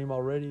on your dream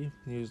already?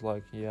 He was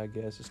like, yeah, I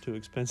guess it's too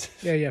expensive.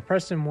 Yeah.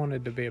 Preston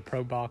wanted to be a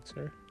pro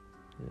boxer,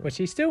 Yeah. which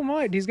he still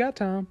might. He's got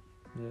time.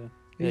 Yeah.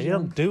 He's He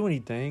don't do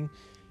anything.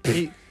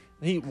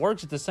 He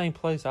works at the same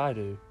place I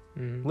do,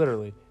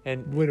 literally.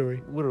 And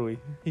Literally.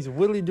 He's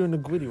literally doing the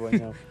gwitty right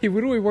now. He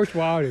literally works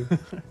while I do.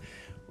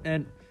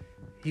 And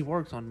he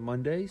works on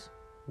Mondays,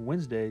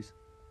 Wednesdays,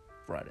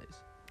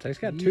 Fridays. So he's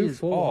got He two is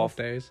full off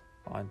days.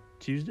 On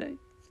Tuesday,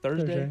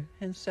 Thursday,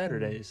 and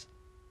Saturdays.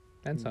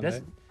 And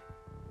Sunday.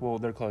 Well,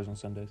 they're closed on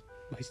Sundays.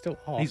 But he's still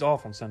off. He's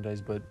off on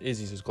Sundays, but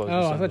Izzy's is closed on Oh,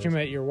 I Sundays. thought you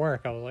meant your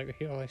work. I was like,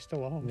 oh, he's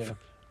still off. Yeah.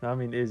 No, I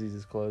mean, Izzy's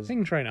is closed. He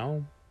can train at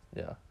home.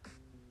 Yeah.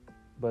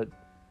 But,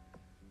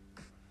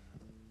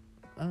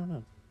 I don't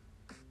know.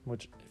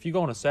 Which, if you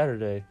go on a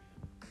Saturday,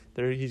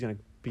 he's going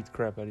to beat the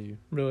crap out of you.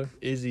 Really?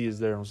 Izzy is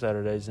there on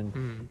Saturdays,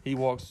 and he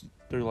walks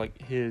through, like,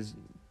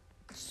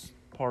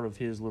 part of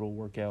his little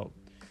workout.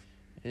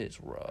 It's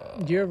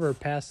rough. Do you ever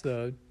pass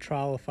the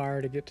trial of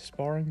fire to get to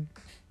sparring?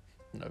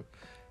 No.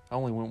 I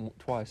only went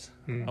twice.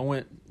 I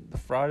went the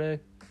Friday,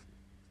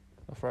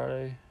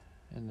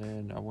 and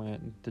then I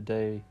went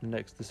the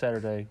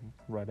Saturday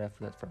right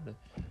after that Friday,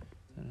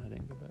 and I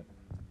didn't go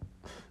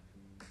back.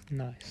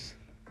 Nice.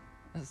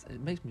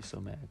 It makes me so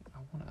mad.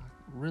 I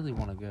really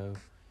want to go,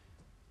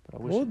 but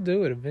I wish We'll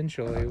do it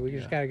eventually. We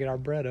just got to get our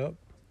bread up.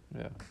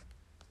 Yeah.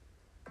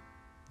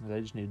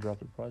 They just need to drop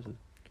their prices.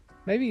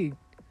 Maybe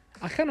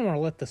I kind of want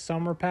to let the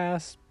summer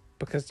pass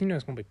because, it's going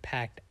to be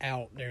packed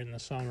out during the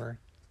summer.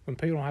 When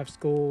people don't have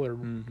school or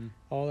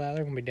all that,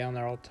 they're going to be down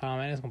there all the time,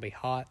 and it's going to be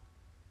hot.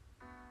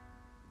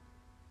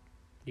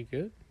 You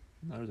good?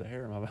 There's a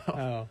hair in my mouth.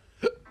 Oh.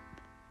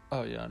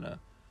 Oh, yeah, I know.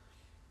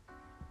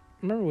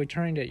 Remember we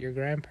trained at your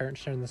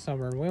grandparents during the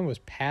summer, and Wynn was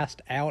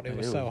passed out. It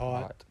was so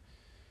hot.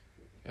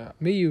 Yeah.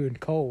 Me, you, and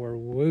Cole were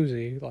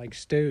woozy, like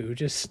Stu,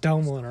 just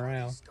stumbling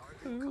around.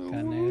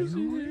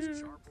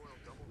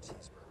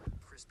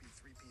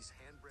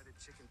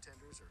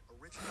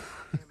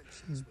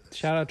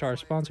 Shout out to our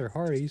sponsor,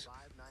 Hardee's.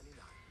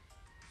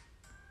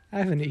 I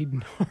haven't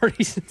eaten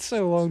Hardee's in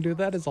so long, dude.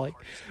 That is like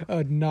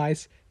a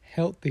nice,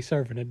 healthy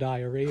serving of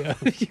diarrhea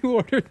if you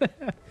order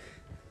that.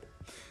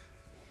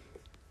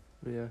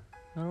 Yeah,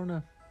 I don't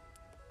know.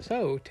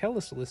 So, tell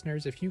us,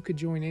 listeners, if you could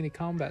join any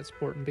combat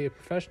sport and be a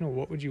professional,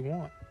 what would you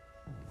want?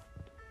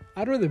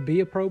 I'd rather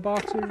be a pro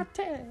boxer.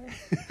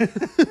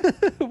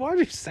 Why'd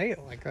you say it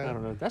like that? I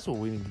don't know. That's what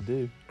we need to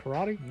do.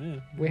 Karate?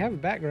 Yeah. We have a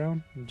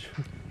background.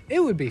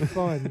 It would be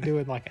fun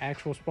doing like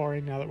actual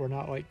sparring now that we're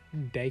not like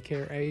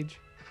daycare age.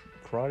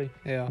 Karate?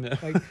 Yeah.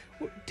 Like,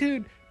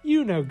 dude,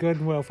 you know good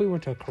and well if we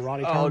went to a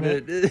karate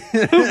tournament, dude.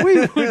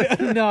 we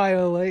would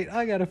annihilate.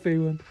 I got a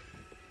feeling.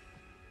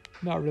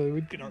 Not really.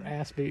 We'd get our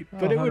ass beat.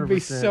 But it would be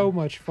 100%. so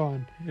much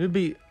fun.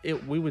 We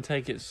would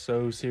take it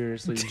so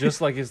seriously,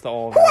 just like it's the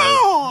All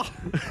Valley.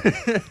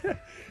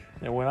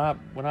 And when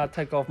I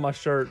take off my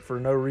shirt for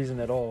no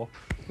reason at all.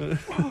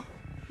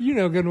 You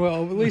know good and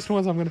well, at least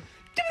once I'm going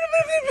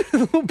to...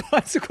 little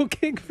bicycle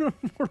kick from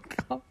Mortal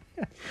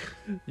Kombat.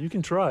 You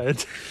can try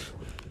it.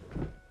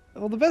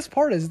 Well, the best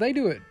part is they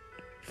do it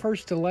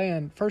first to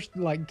land, first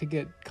like to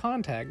get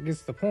contact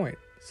gets the point.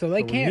 So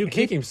they can't You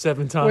kick him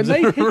 7 When times.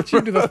 they hit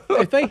you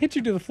if they hit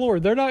you to the floor,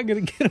 they're not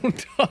going to get on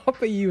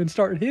top of you and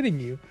start hitting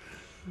you.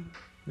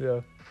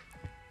 Yeah.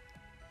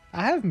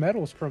 I have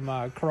medals from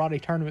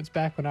karate tournaments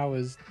back when I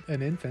was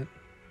an infant.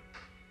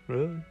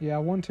 Really? Yeah, I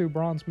won 2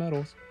 bronze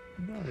medals.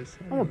 Nice.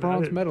 I'm a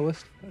bronze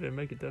medalist. I didn't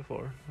make it that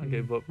far. I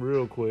gave up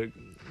real quick.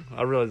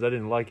 I realized I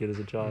didn't like it as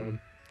a child.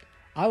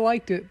 I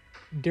liked it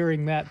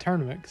during that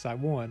tournament because I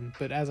won,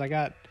 but as I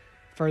got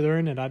further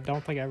in it, I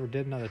don't think I ever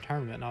did another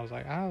tournament, and I was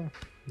like, oh.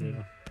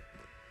 Yeah.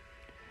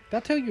 Did I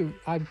tell you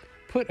I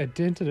put a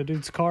dent in a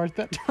dude's car at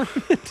that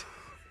tournament.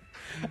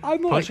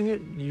 I'm like, punching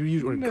it? You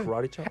usually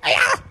karate chop?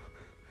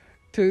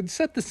 to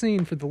set the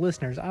scene for the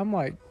listeners, I'm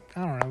like,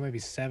 I don't know, maybe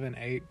 7,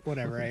 8,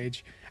 whatever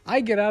age.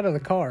 I get out of the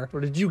car. Or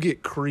did you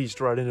get creased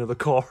right into the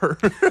car?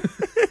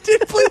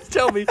 Dude, please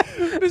tell me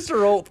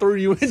Mr. Holt threw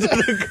you into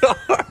the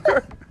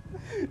car.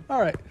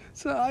 All right,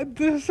 so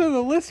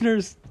the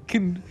listeners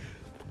can.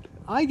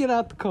 I get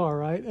out the car,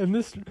 right, and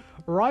this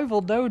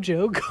rival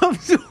dojo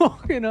comes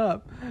walking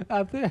up.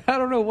 I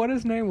don't know what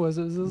his name was.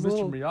 It was this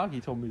Mr.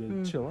 Miyagi told me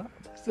to chill out.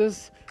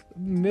 This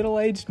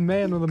middle-aged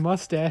man with a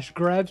mustache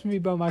grabs me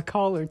by my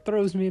collar,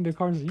 throws me into the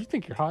car, and says, "You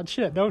think you're hot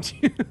shit, don't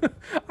you?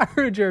 I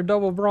heard you're a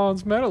double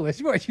bronze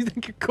medalist. What, you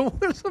think you're cool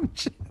or some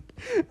shit?"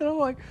 And I'm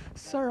like,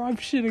 "Sir, I'm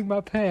shitting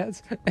my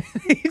pants." And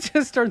he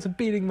just starts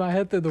beating my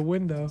head through the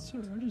window.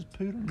 "Sir, I just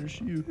pooed on your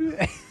shoe."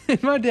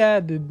 And my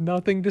dad did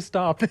nothing to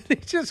stop it. He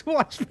just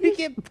watched me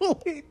get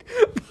bullied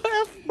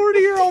by a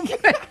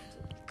 40-year-old man.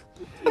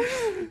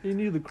 He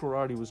knew the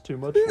karate was too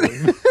much for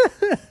him.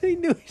 He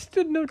knew he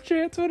stood no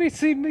chance when he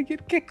seen me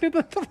get kicked in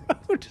the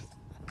throat.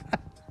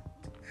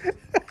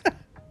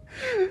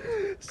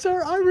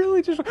 Sir, I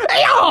really just...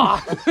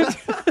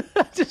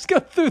 I just go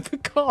through the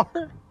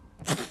car.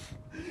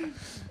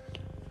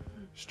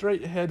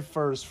 Straight head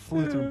first,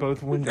 flew through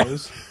both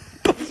windows.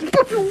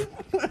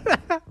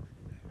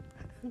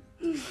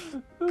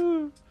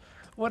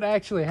 What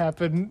actually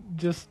happened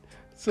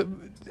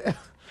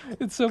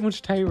it's so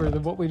much tamer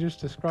than what we just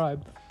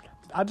described.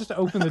 I just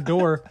opened the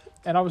door,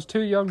 and I was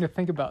too young to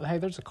think about, hey,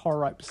 there's a car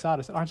right beside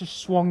us. And I just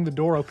swung the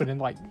door open and,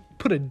 like,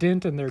 put a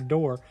dent in their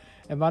door.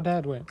 And my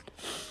dad went,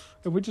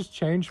 and we just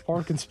changed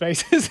parking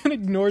spaces and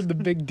ignored the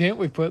big dent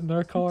we put in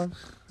their car.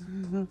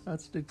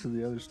 I'd stick to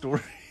the other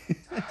story.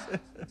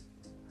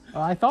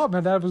 I thought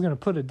my dad was going to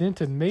put a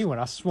dent in me when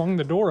I swung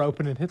the door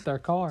open and hit their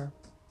car.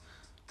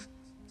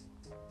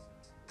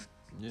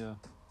 Yeah.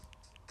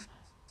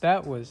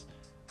 That was...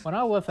 When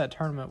I left that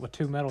tournament with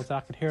 2 medals, I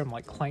could hear them,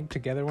 like, clank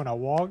together when I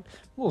walked.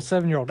 Little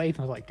 7-year-old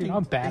Ethan was like, dude,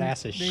 I'm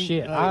badass as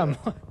shit.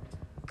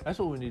 That's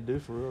what we need to do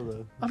for real,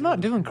 though. I'm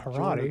not doing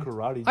karate.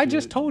 Karate I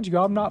just told you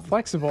I'm not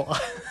flexible.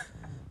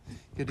 You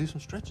gotta do some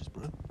stretches,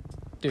 bro.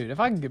 Dude, if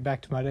I can get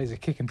back to my days of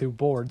kicking through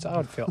boards, I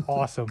would feel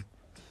awesome.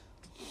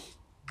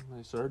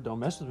 Hey, sir, don't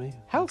mess with me.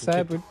 How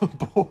sad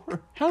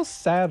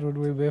would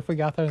we be if we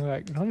got there and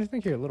like, don't you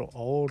think you're a little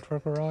old for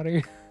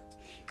karate?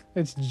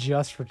 It's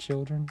just for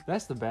children.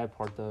 That's the bad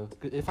part, though.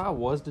 If I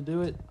was to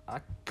do it, I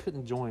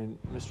couldn't join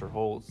Mr.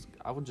 Holtz.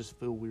 I would just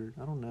feel weird.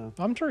 I don't know.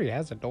 I'm sure he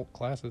has adult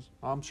classes.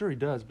 I'm sure he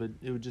does, but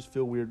it would just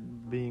feel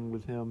weird being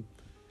with him.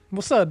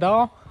 What's up,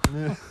 doll?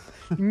 You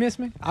miss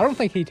me? I don't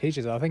think he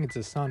teaches. I think it's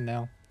his son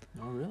now.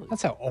 Oh, really?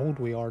 That's how old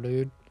we are,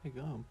 dude. Hey,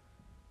 go.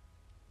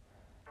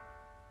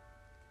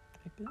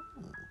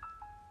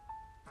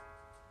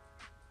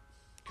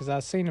 Because I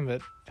seen him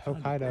at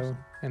Hokkaido,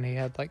 and he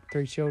had like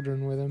 3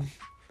 children with him.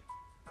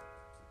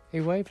 He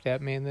waved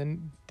at me and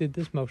then did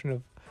this motion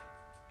of,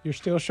 "You're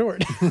still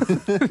short."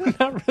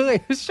 Not really.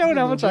 It was showing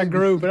how much I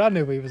grew, but I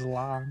knew he was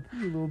lying.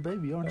 You're a little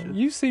baby, aren't you?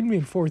 You've seen me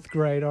in 4th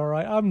grade, all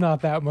right? I'm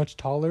not that much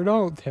taller.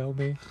 Don't tell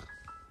me.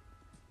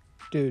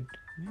 Dude,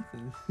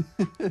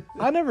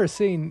 I never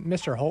seen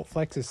Mr. Holt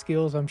flex his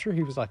skills. I'm sure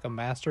he was like a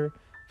master.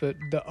 But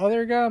the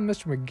other guy,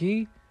 Mr.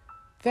 McGee,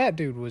 that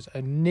dude was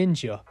a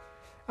ninja.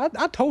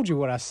 I told you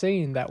what I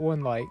seen that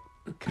one, like,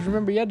 because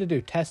remember, you had to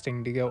do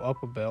testing to go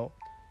up a belt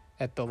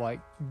at the, like,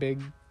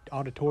 big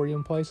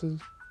auditorium places.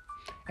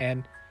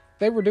 And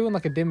they were doing,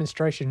 like, a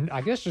demonstration,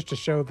 I guess just to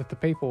show that the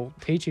people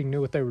teaching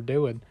knew what they were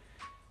doing.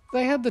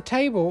 They had the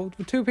table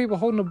with 2 people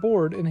holding a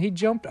board, and he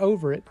jumped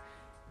over it.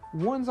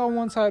 One's on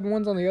one side,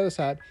 one's on the other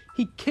side.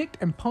 He kicked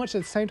and punched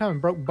at the same time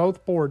and broke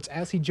both boards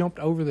as he jumped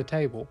over the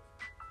table.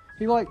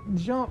 He, like,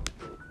 jumped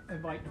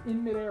and, like,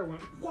 in midair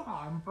went,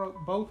 wow, and broke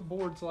both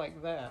boards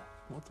like that.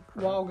 What the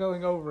crap? While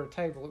going over a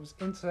table. It was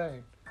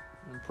insane.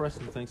 And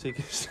Preston thinks he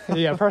can...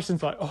 Yeah,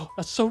 Preston's like, oh,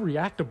 that's so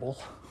reactable.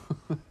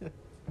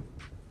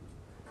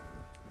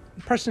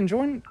 Preston,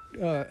 join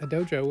a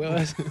dojo with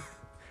us.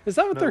 Is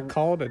that what they're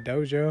called, a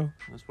dojo?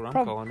 That's what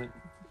I'm calling it.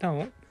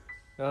 Don't.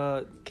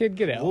 Kid,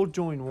 get out. We'll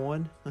join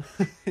one,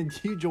 and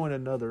you join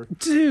another.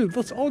 Dude,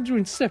 let's all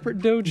join separate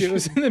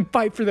dojos and then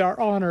fight for our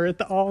honor at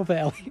the All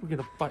Valley. We're going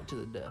to fight to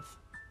the death.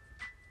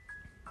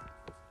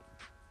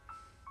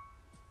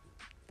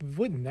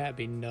 Wouldn't that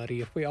be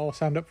nutty if we all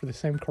signed up for the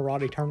same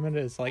karate tournament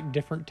as like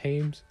different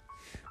teams?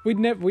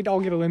 We'd all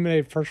get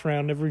eliminated first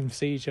round, never even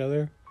see each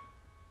other.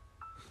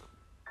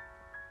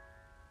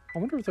 I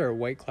wonder if there are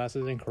weight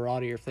classes in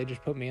karate or if they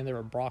just put me in there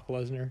with Brock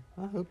Lesnar.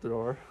 I hope there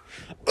are.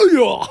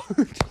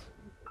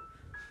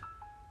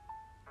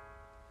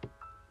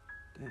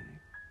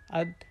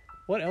 Dang.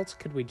 What else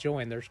could we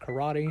join? There's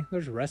karate,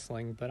 there's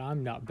wrestling, but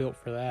I'm not built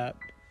for that.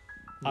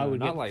 No, I would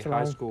not get like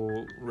thrown. high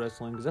school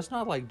wrestling, because that's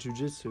not like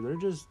jiu-jitsu. They're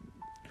just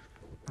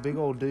big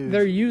old dudes.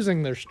 They're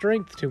using their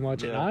strength too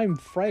much, and I'm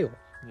frail.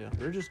 Yeah,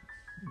 they're just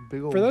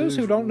big old For those dudes.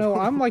 who don't know,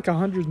 I'm like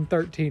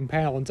 113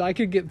 pounds. I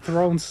could get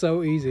thrown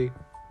so easy.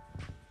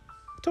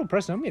 I told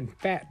Preston, I'm getting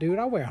fat, dude.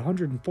 I weigh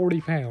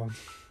 140 pounds.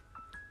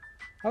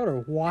 I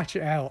would watch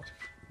out.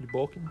 You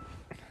bulking?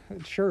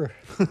 Sure.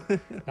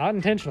 Not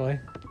intentionally.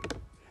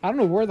 I don't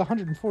know where the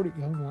 140...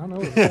 I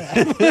know it's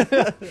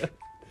that.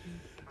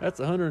 That's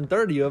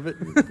 130 of it.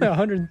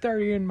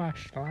 130 in my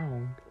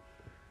strong.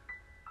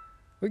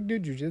 We can do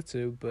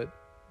jiu-jitsu, but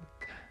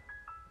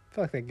I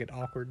feel like that'd get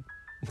awkward.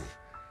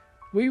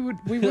 We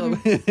wouldn't be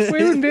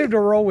able to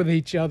roll with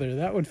each other.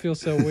 That would feel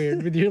so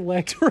weird with your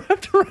legs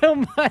wrapped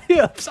around my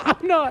hips.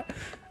 I'm not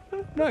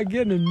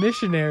getting a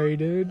missionary,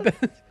 dude.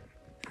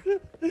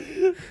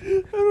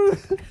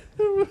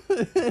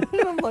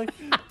 I'm like,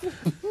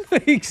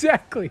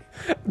 exactly.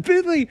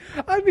 Billy,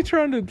 I'd be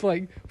trying to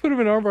like put him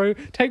in armbar,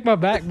 take my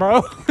back,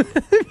 bro.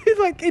 He's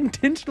like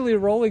intentionally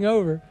rolling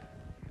over.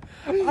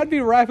 I'd be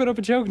wrapping up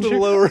a choke and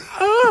lower.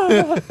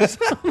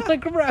 So I'm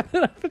like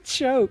wrapping up a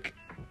choke.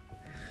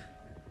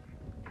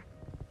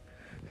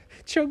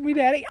 Choke me,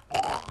 daddy.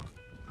 I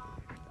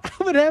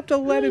would have to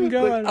let him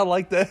go. I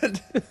like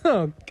that.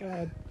 Oh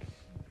God.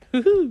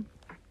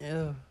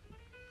 Yeah.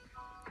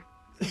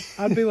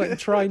 I'd be like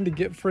trying to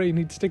get free and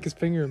he'd stick his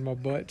finger in my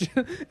butt.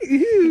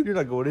 You're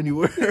not going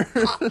anywhere.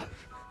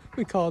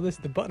 We call this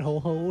the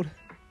butthole hold.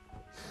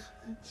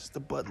 Just the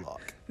butt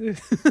lock. The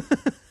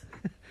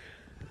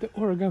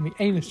origami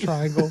anus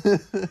triangle.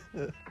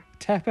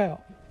 Tap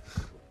out.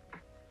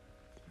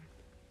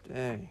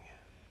 Dang.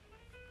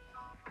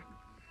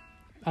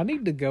 I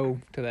need to go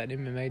to that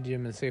MMA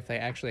gym and see if they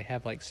actually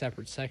have like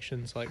separate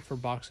sections, like for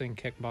boxing,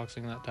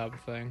 kickboxing, that type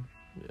of thing.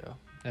 Yeah.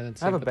 And then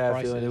see I have a what the bad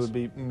price feeling it is. would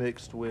be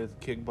mixed with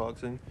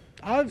kickboxing.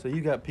 I- So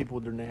you got people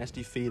with their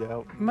nasty feet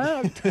out.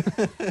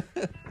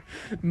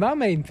 My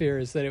main fear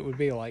is that it would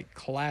be like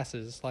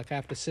classes. Like I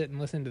have to sit and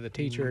listen to the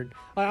teacher.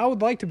 Like, I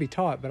would like to be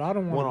taught, but I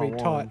don't want to be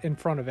One-on-one. taught in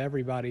front of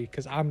everybody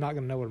because I'm not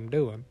going to know what I'm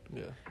doing.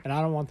 Yeah. And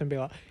I don't want them to be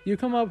like, you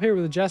come up here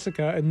with a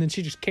Jessica, and then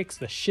she just kicks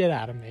the shit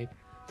out of me.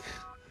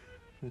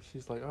 And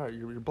she's like, all right,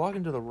 you're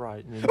blocking to the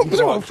right, and then you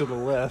block to the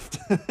left.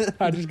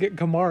 I just get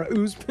Kamara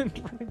Usman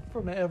right in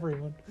front of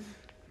everyone.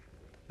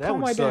 That Call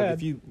would my suck dad.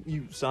 if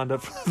you signed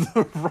up for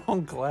the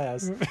wrong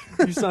class.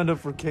 You signed up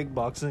for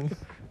kickboxing.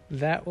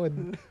 That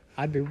would,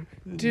 I'd be, You're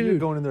dude.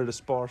 going in there to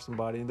spar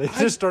somebody, and they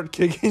just start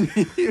kicking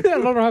you. I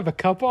don't have a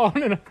cup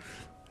on, and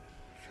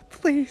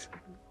please.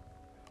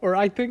 Or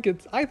I think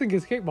it's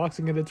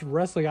kickboxing and it's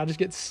wrestling. I just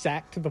get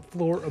sacked to the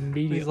floor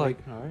immediately. He's like,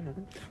 all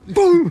right.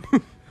 boom.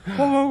 Whoa,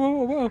 whoa,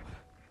 whoa, whoa.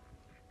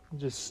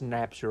 Just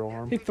snaps your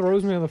arm. He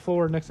throws me on the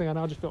floor. Next thing I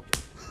know, I just go,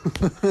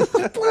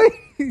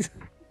 please.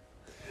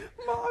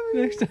 Mommy.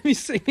 Next time you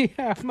see me,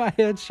 half my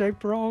head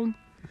shaped wrong.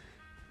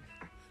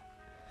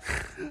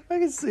 I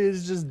can see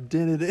it's just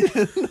dented in.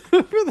 For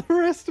the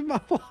rest of my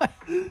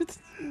life.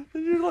 And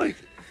you're like,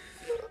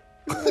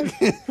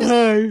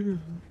 Hey.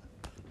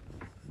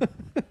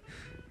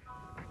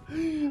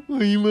 what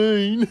do you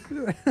mean?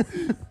 I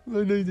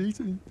know these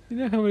things. You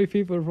know how many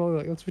people are probably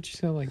like, that's what you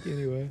sound like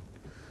anyway.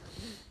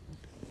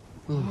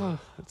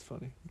 That's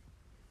funny.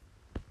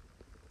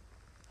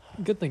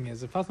 Good thing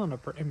is, if I signed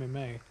up for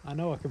MMA, I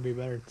know I could be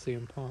better than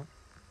CM Punk.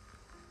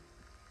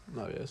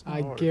 No, yeah, it's not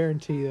I hard.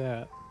 guarantee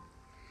that.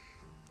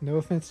 No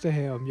offense to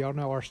him. Y'all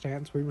know our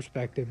stance. We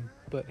respect him.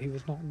 But he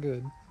was not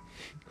good.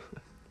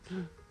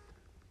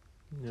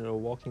 You know,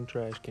 walking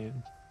trash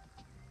can.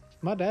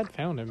 My dad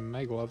found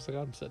MMA gloves. I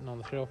got them sitting on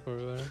the shelf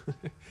over there.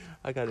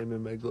 I got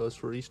MMA gloves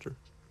for Easter.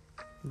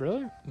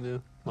 Really? Yeah.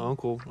 My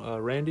uncle,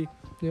 Randy.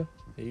 Yeah.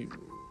 He,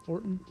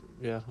 Orton?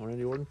 yeah,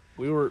 Randy Orton.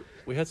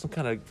 We had some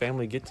kind of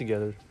family get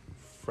together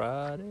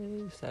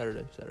Saturday.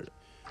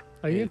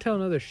 Are you going to tell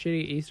another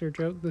shitty Easter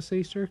joke this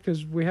Easter?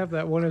 Because we have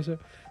that one episode.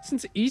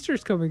 Since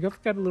Easter's coming up,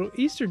 I've got a little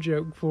Easter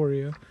joke for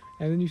you.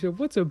 And then you said,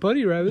 what's a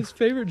bunny rabbit's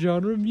favorite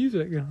genre of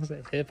music? And I was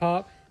like,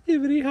 hip-hop,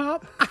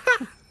 hippity-hop.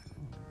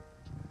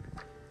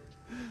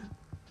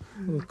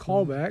 A little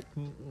callback.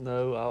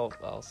 No,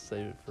 I'll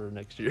save it for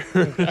next year.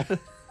 Okay.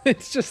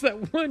 It's just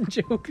that one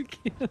joke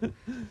again.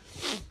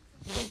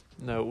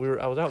 No,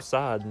 I was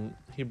outside and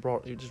he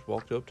just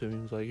walked up to me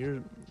and was like,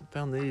 "Here,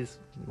 found these.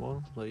 You want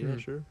 'em?" I was like, "Yeah,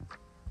 sure." And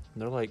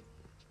they're like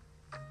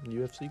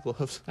UFC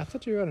gloves. I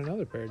thought you got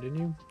another pair, didn't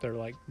you? They're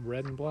like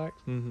red and black.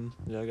 Mm-hmm.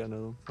 Yeah, I got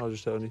another one. I was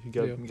just telling you,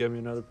 Yeah. gave me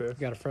another pair. You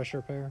got a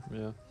fresher pair?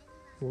 Yeah.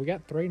 Well, we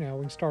got 3 now.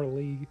 We can start a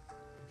league.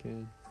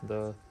 Okay. What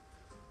do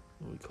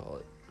we call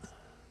it?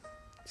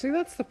 See,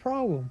 that's the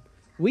problem.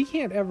 We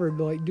can't ever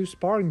like do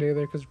sparring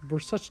together because we're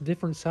such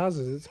different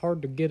sizes. It's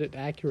hard to get it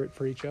accurate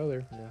for each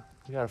other. Yeah.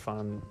 You gotta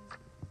find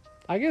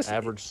I guess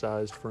average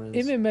sized friends.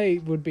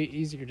 MMA would be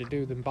easier to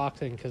do than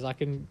boxing because I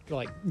can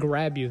like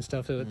grab you and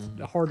stuff, so it's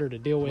harder to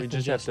deal with. We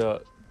than just have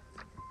to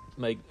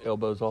make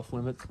elbows off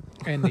limits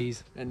and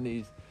these. and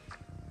knees.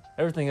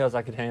 Everything else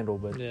I could handle,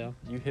 but Yeah.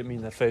 you hit me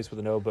in the face with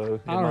an elbow.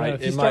 I don't know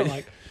if you start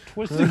like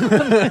twisting.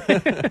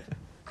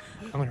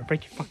 I'm gonna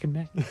break your fucking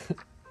neck.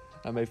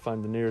 I may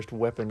find the nearest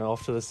weapon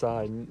off to the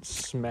side and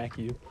smack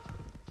you.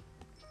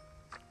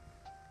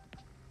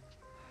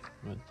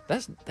 But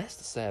that's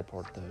the sad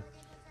part, though.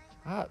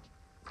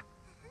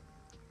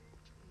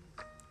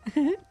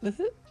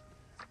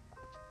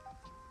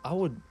 I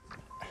would.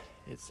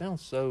 It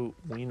sounds so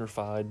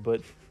wienerfied,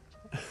 but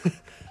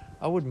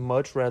I would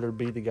much rather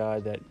be the guy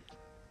that,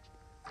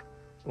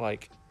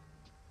 like,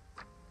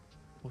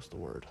 what's the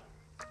word?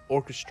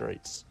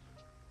 Orchestrates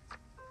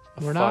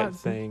a We're fight not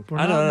thing. We're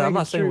I know, I'm making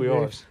not saying we street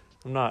are. beefs.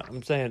 I'm not.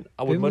 I'm saying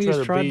I would Finley much has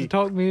rather tried be. to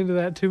talk me into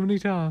that too many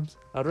times.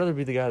 I'd rather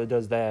be the guy that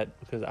does that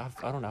because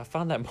I don't know. I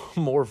find that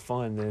more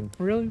fun than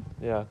Really?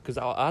 yeah. Because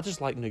I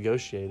just like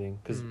negotiating.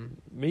 Because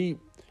me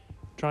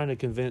trying to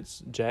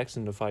convince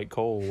Jackson to fight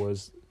Cole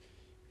was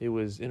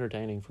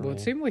entertaining for Well, me.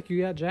 it seemed like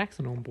you got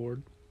Jackson on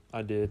board.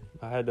 I did.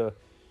 I just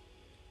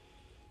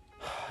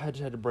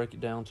had to break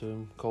it down to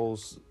him.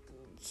 Cole's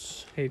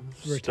He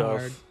stuff.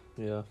 retired.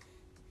 Yeah.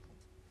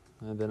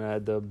 And then I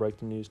had to break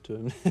the news to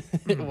him.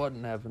 It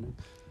wasn't happening.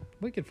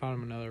 We could find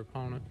him another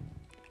opponent.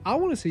 I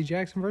want to see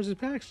Jackson versus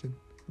Paxton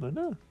I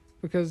know.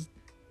 because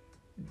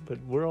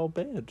But we're all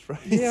banned, right?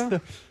 Yeah.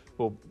 So,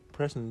 well,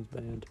 Preston's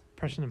banned.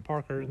 Preston and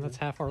Parker, and that's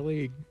half our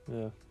league.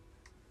 Yeah.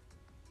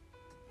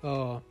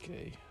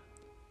 Okay.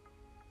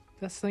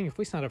 That's the thing. If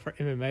we signed up for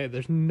MMA,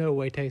 there's no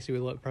way Tasty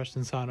would let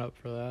Preston sign up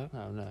for that.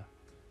 Oh, no.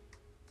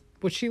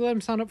 Would she let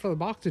him sign up for the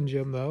boxing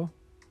gym, though?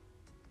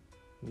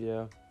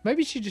 Yeah.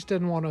 Maybe she just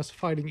doesn't want us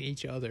fighting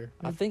each other.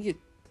 I think it...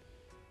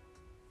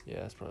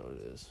 Yeah, that's probably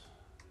what it is.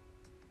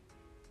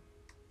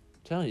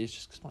 I'm telling you, it's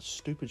just 'cause my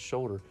stupid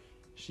shoulder.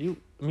 She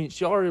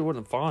already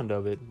wasn't fond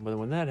of it, but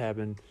when that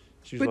happened,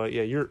 she was like,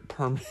 yeah, you're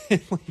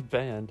permanently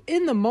banned.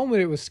 In the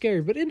moment, it was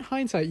scary, but in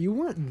hindsight, you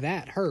weren't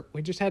that hurt.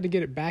 We just had to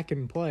get it back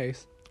in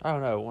place I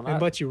don't know.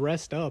 and let you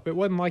rest up. It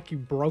wasn't like you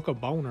broke a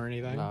bone or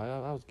anything.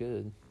 No, I was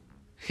good.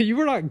 You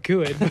were not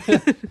good,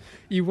 but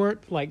you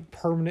weren't, like,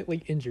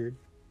 permanently injured.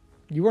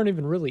 You weren't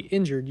even really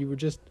injured. You were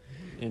just...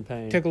 In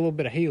pain. Took a little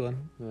bit of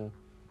healing. Yeah.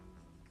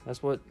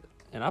 That's what...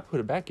 And I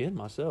put it back in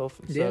myself.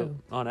 So, Yeah.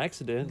 on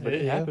accident, but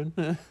it Yeah.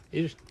 happened.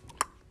 You just...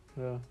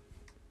 Yeah.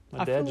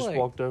 My I dad feel just like-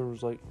 walked over and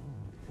was like...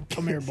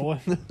 Come here, boy.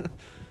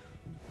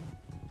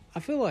 I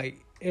feel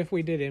like if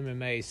we did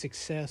MMA,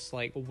 success,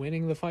 like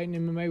winning the fight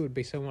in MMA, would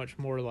be so much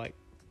more like,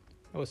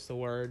 what's the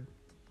word?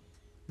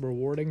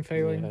 Rewarding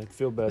failing. Yeah, I'd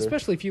feel better.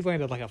 Especially if you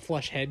landed like a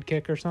flush head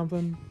kick or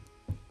something.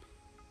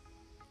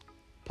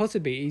 Plus,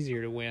 it'd be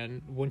easier to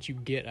win once you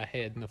get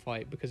ahead in the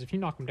fight, because if you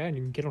knock them down,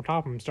 you can get on top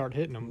of them and start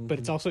hitting them. But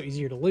it's also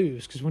easier to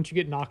lose because once you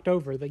get knocked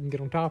over, they can get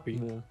on top of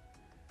you. Yeah.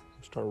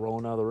 Start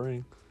rolling out of the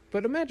ring.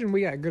 But imagine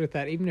we got good at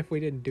that, even if we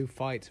didn't do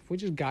fights. If we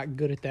just got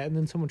good at that, and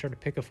then someone tried to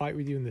pick a fight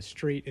with you in the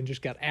street and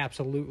just got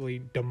absolutely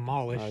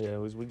demolished. Oh, yeah,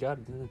 we got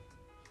it. Yeah.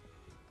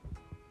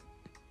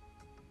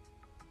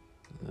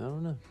 I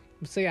don't know.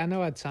 See, I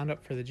know I'd signed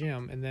up for the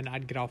gym, and then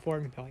I'd get off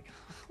work and be like,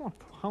 I want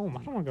to go home.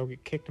 I don't want to go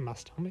get kicked in my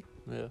stomach.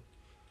 Yeah.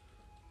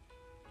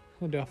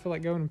 Well, do I feel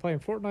like going and playing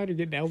Fortnite or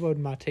getting elbowed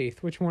in my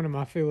teeth? Which one am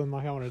I feeling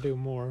like I want to do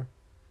more?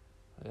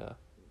 Yeah.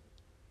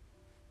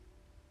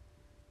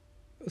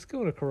 Let's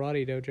go to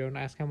Karate Dojo and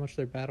ask how much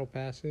their battle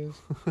pass is.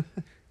 If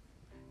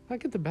I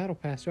get the battle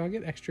pass, do I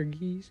get extra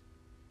gis?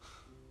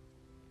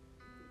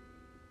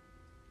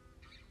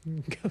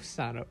 Go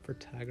sign up for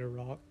Tiger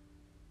Rock.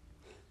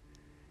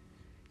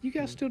 You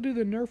guys still do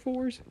the Nerf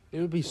Wars? It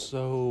would be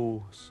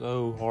so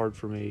hard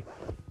for me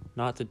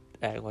not to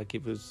act like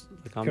it was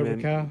like I'm Cobra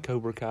in Kai?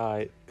 Cobra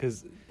Kai,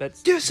 because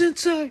that's Yes,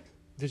 Sensei!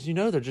 because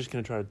they're just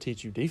gonna try to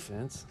teach you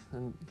defense,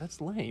 and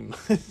that's lame.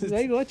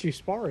 They let you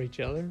spar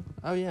each other.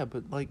 Oh yeah,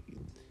 but like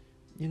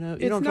you know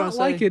It's what I'm trying not to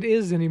like say? it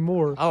is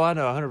anymore. Oh, I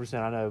know, 100%.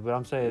 I know, but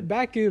I'm saying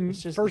Back in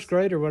It's just- first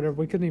grade or whatever,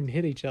 we couldn't even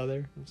hit each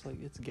other. it's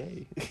like it's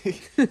gay.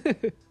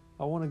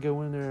 I want to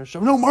go in there and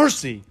show no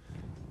mercy.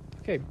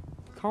 Okay,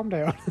 calm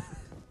down.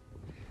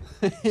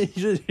 You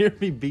just hear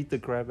me beat the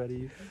crap out of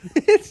you.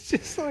 It's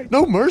just like,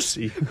 No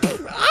mercy.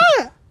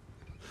 I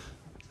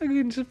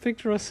can just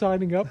picture us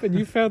signing up and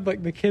you found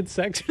like the kids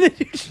section and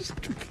you're just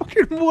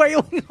fucking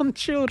wailing on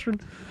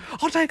children.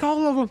 I'll take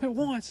all of them at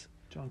once.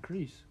 John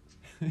Kreese.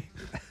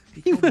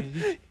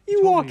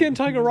 You walk in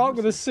Tiger Rock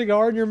with a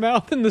cigar in your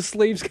mouth and the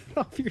sleeves cut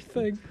off your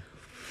thing.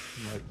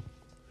 I'm like,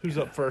 who's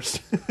up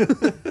first?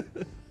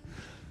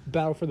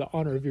 Battle for the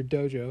honor of your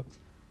dojo.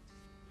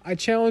 I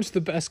challenge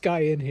the best guy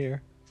in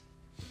here.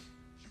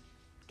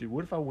 Dude,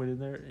 what if I went in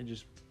there and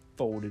just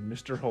folded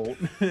Mr. Holt?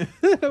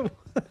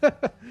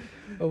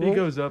 Oh, He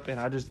goes up and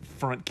I just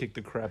front kick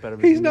the crap out of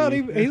him. he's not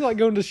even, he's like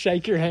going to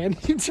shake your hand.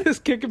 You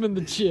just kick him in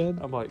the chin.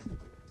 I'm like,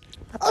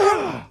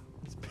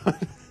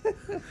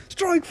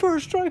 Strike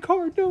first, strike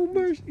hard, no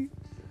mercy.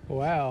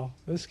 Wow,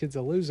 this kid's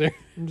a loser.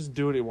 I'm just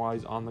doing it while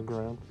he's on the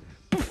ground.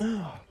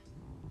 I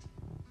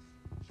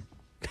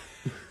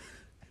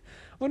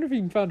wonder if you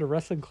can find a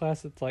wrestling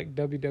class that's like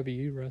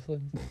WWE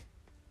wrestling.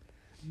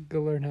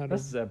 Go learn how to.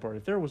 That's the sad part.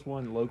 If there was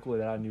one locally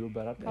that I knew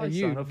about, I'd probably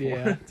you- sign up for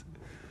yeah. it.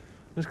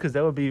 Just because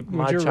that would be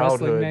my Would your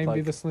childhood. wrestling name like,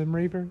 be the Slim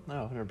Reaper?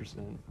 No,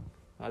 100%.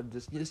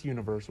 It's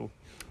universal.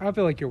 I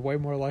feel like you're way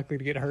more likely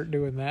to get hurt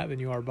doing that than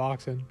you are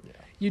boxing. Yeah.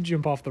 You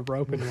jump off the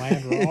rope and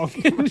land wrong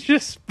and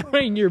just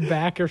sprain your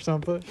back or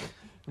something.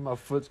 And my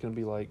foot's going to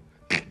be like,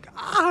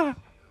 Ah!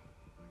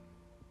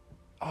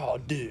 oh,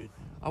 dude.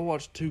 I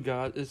watched two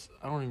guys.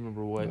 I don't even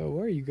remember what. Oh,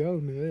 where are you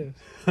going with this?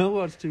 I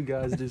watched two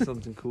guys do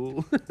something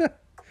cool.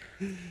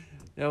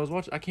 Yeah, I was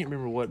watching. I can't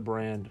remember what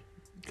brand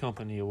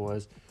company it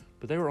was,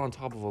 but they were on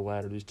top of a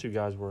ladder. These two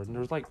guys were, and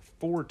there was like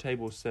 4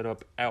 tables set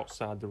up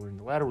outside the ring.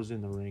 The ladder was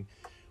in the ring.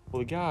 Well,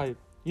 the guy,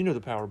 you know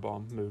the power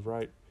bomb move,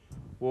 right?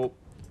 Well,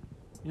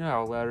 you know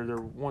how a ladder,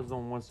 one's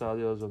on one side,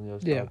 the other's on the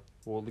other Yeah. side.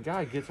 Well, the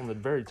guy gets on the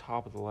very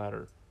top of the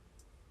ladder,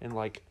 and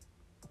like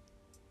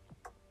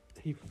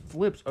he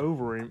flips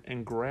over him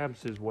and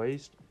grabs his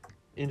waist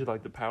into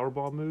like the power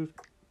bomb move,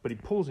 but he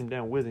pulls him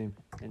down with him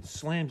and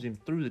slams him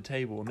through the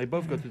table, and they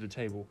both go through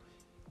the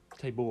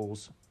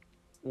tables.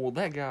 Well,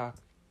 that guy,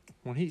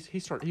 when he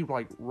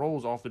like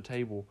rolls off the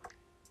table,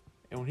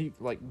 and when he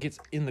like gets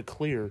in the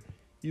clear,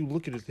 you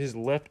look at his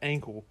left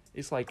ankle,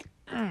 it's like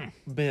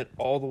bent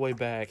all the way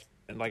back,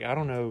 and like I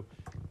don't know,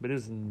 but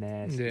it's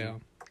nasty. Yeah.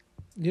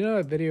 You know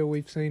that video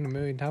we've seen a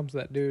million times?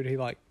 That dude, he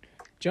like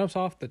jumps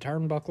off the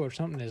turnbuckle or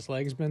something. His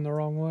legs bend the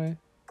wrong way.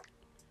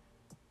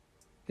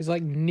 His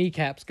like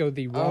kneecaps go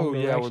the wrong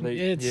direction.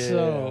 It's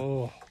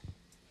so.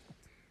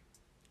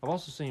 I've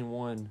also seen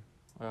one.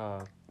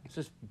 It's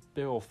this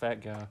big old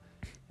fat guy,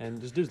 and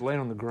this dude's laying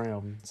on the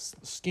ground.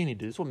 Skinny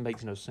dude. This one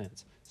makes no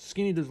sense.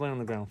 Skinny dude's laying on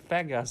the ground.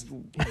 Fat guy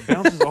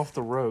bounces off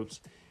the ropes.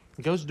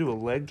 He goes to do a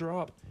leg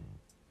drop.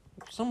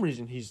 For some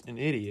reason, he's an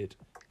idiot,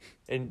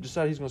 and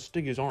decided he's going to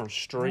stick his arm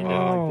straight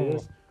down like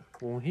this.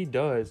 Well, when he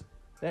does,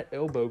 that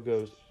elbow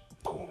goes,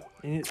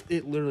 and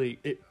it literally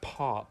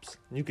pops.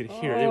 And you could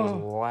hear it. It was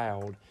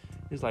loud.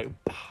 It's like,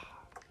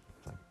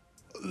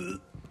 it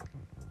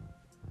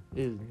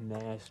is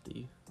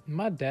nasty.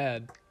 My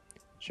dad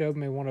showed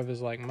me one of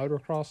his like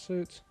motocross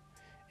suits,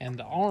 and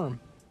the arm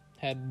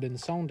had been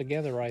sewn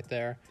together right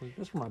there.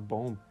 That's where my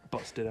bone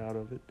busted out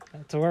of it.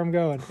 That's where I'm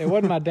going. It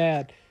wasn't my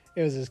dad.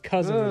 It was his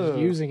cousin who was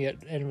using it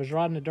and was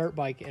riding a dirt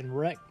bike and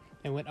wrecked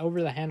and went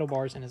over the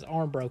handlebars, and his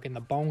arm broke and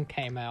the bone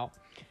came out.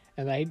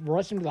 And they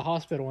rushed him to the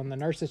hospital, and the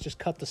nurses just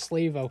cut the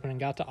sleeve open and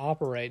got to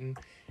operating.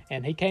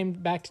 And he came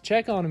back to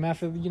check on him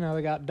after,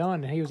 they got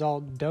done, and he was all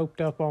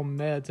doped up on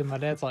meds. And my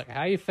dad's like,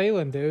 "How you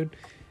feeling, dude?"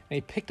 And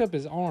he picked up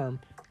his arm,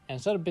 and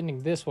instead of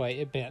bending this way,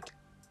 it bent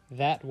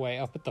that way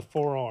up at the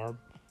forearm.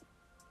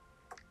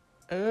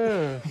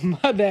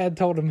 My dad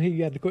told him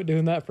he had to quit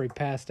doing that before he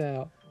passed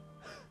out.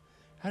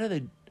 How do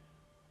they...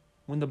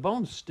 When the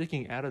bone's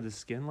sticking out of the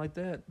skin like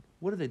that,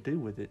 what do they do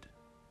with it?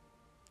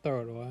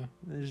 Throw it away.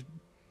 They just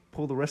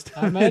pull the rest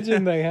of I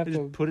imagine they have to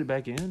just put it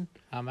back in.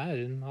 I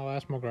imagine. I'll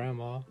ask my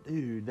grandma.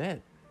 Dude, that...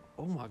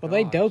 Oh my god. Well,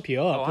 they dope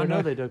you up. Oh, I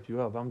know they dope you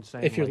up. I'm just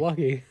saying... If you're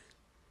lucky.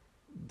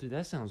 Dude,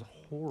 that sounds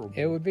horrible.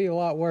 It would be a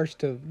lot worse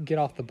to get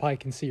off the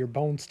bike and see your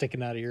bone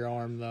sticking out of your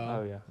arm, though.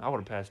 Oh, yeah. I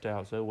would have passed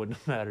out, so it wouldn't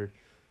have mattered.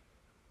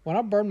 When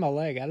I burned my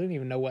leg, I didn't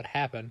even know what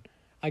happened.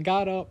 I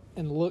got up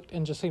and looked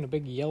and just seen a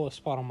big yellow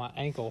spot on my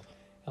ankle.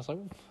 I was like,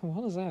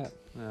 what is that?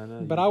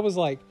 But I was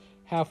like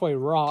halfway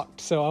rocked,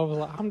 so I was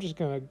like, I'm just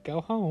going to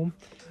go home.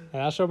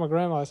 And I showed my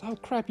grandma, I was like, "Oh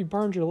crap, you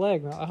burned your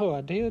leg." And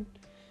I did.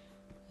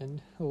 And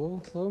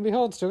lo and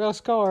behold, still got a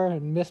scar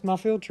and missed my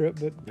field trip.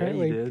 But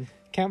apparently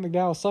Camp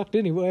McDowell sucked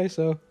anyway,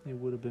 so. It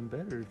would have been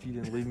better if you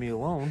didn't leave me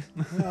alone.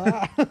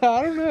 I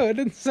don't know. It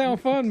didn't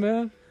sound fun,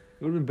 man.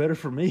 It would have been better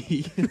for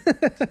me.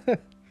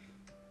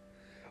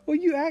 Well,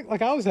 you act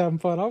like I was having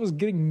fun. I was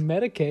getting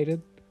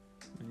medicated.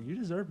 You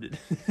deserved it.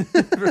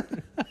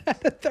 I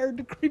had a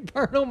 3rd-degree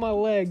burn on my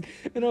leg,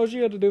 and all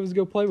you had to do was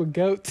go play with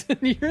goats, and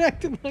you're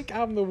acting like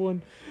I'm the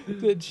one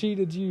that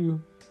cheated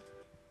you.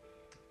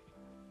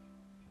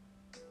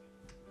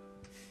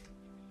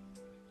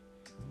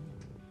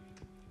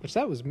 Which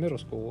that was middle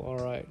school, all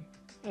right.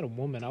 I had a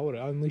woman. I would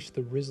have unleashed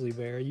the grizzly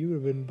bear. You would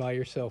have been by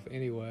yourself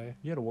anyway.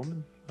 You had a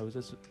woman? Oh, was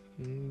this?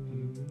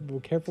 Well,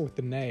 careful with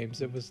the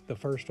names. It was the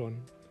first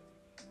one.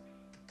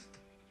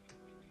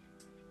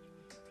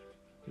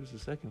 Who was the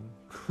second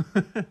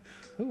one?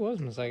 Who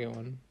was my second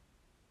one?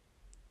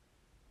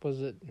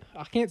 Was it...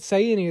 I can't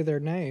say any of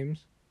their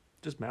names.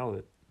 Just mouth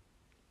it.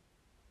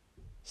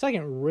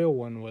 Second real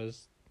one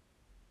was...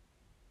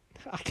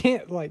 I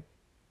can't, like...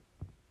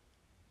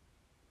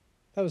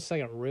 That was the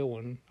second real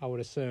one, I would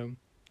assume.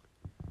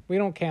 We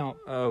don't count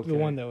the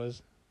one that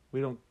was...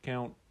 We don't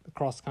count...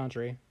 Across the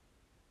country.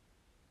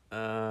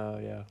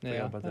 Yeah. Yeah,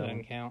 about that that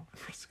didn't count.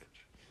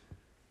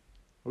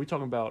 Are we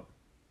talking about...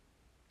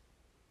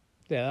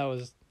 Yeah, that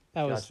was...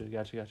 Gotcha.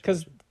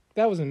 Because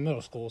that was in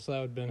middle school, so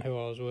that would have been who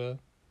I was with.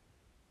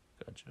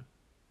 Gotcha.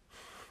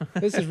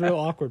 This is real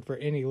awkward for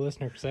any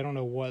listener because they don't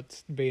know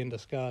what's being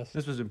discussed.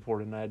 This was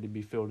important. I had to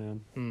be filled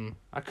in.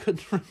 I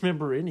couldn't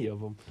remember any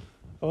of them.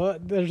 Well,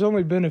 there's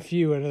only been a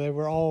few, and they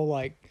were all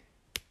like...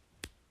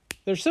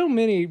 There's so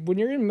many... When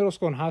you're in middle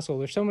school and high school,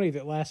 there's so many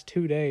that last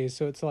 2 days,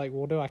 so it's like,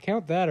 well, do I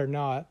count that or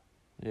not?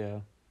 Yeah.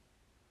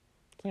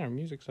 I think our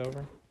music's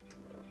over.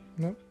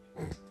 Nope.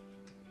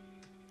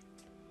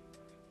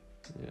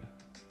 Yeah.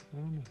 I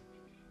don't know.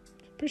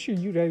 Pretty sure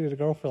you dated a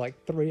girl for like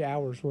 3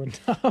 hours one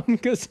time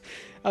because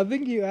I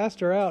think you asked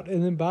her out,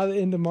 and then by the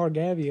end of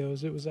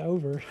Margavios, it was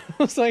over.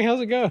 I was like,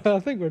 "How's it going?" "I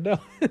think we're done."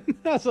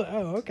 I was like,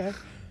 "Oh, okay."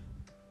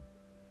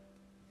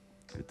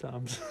 Good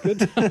times. Good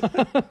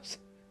times.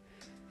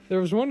 There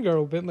was one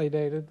girl Bentley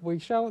dated. We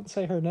shall not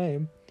say her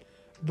name,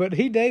 But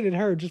he dated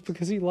her just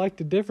because he liked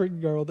a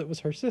different girl that was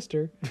her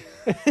sister.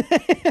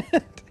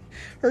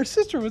 Her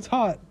sister was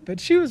hot, but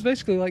she was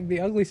basically like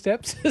the ugly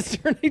stepsister.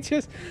 And he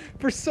just,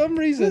 for some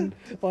reason,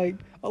 like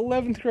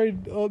 11th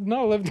grade, not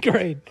 11th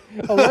grade,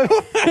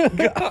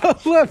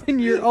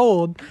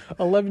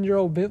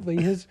 11-year-old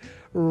Bentley, his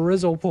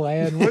Rizzle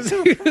plan was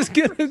he was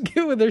going to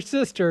get with her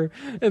sister,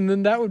 and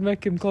then that would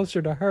make him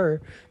closer to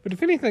her. But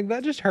if anything,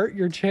 that just hurt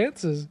your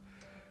chances.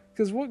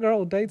 Because what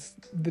girl dates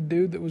the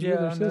dude that was with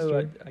her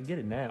sister? I get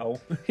it now.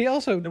 He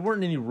also There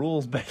weren't any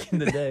rules back in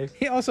the day.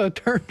 he also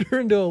turned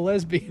her into a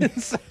lesbian.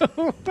 So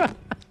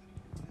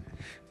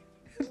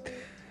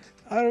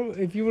I don't.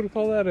 If you would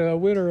call that a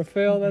win or a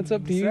fail, that's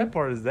up to The you. sad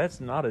part is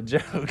that's not a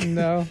joke.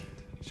 No,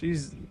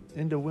 She's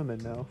into women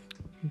now.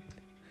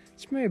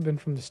 she may have been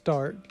from the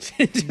start.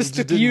 It just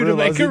took didn't you to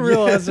make realize her it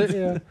realize yet. it.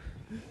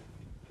 Yeah.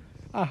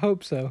 I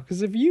hope so.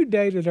 Because if you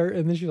dated her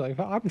and then she's like,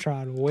 "I'm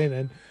trying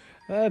women,"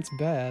 that's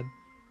bad.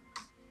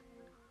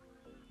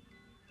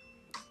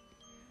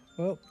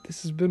 Well,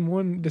 this has been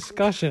one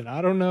discussion.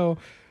 I don't know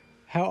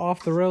how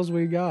off the rails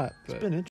we got, but It's been interesting.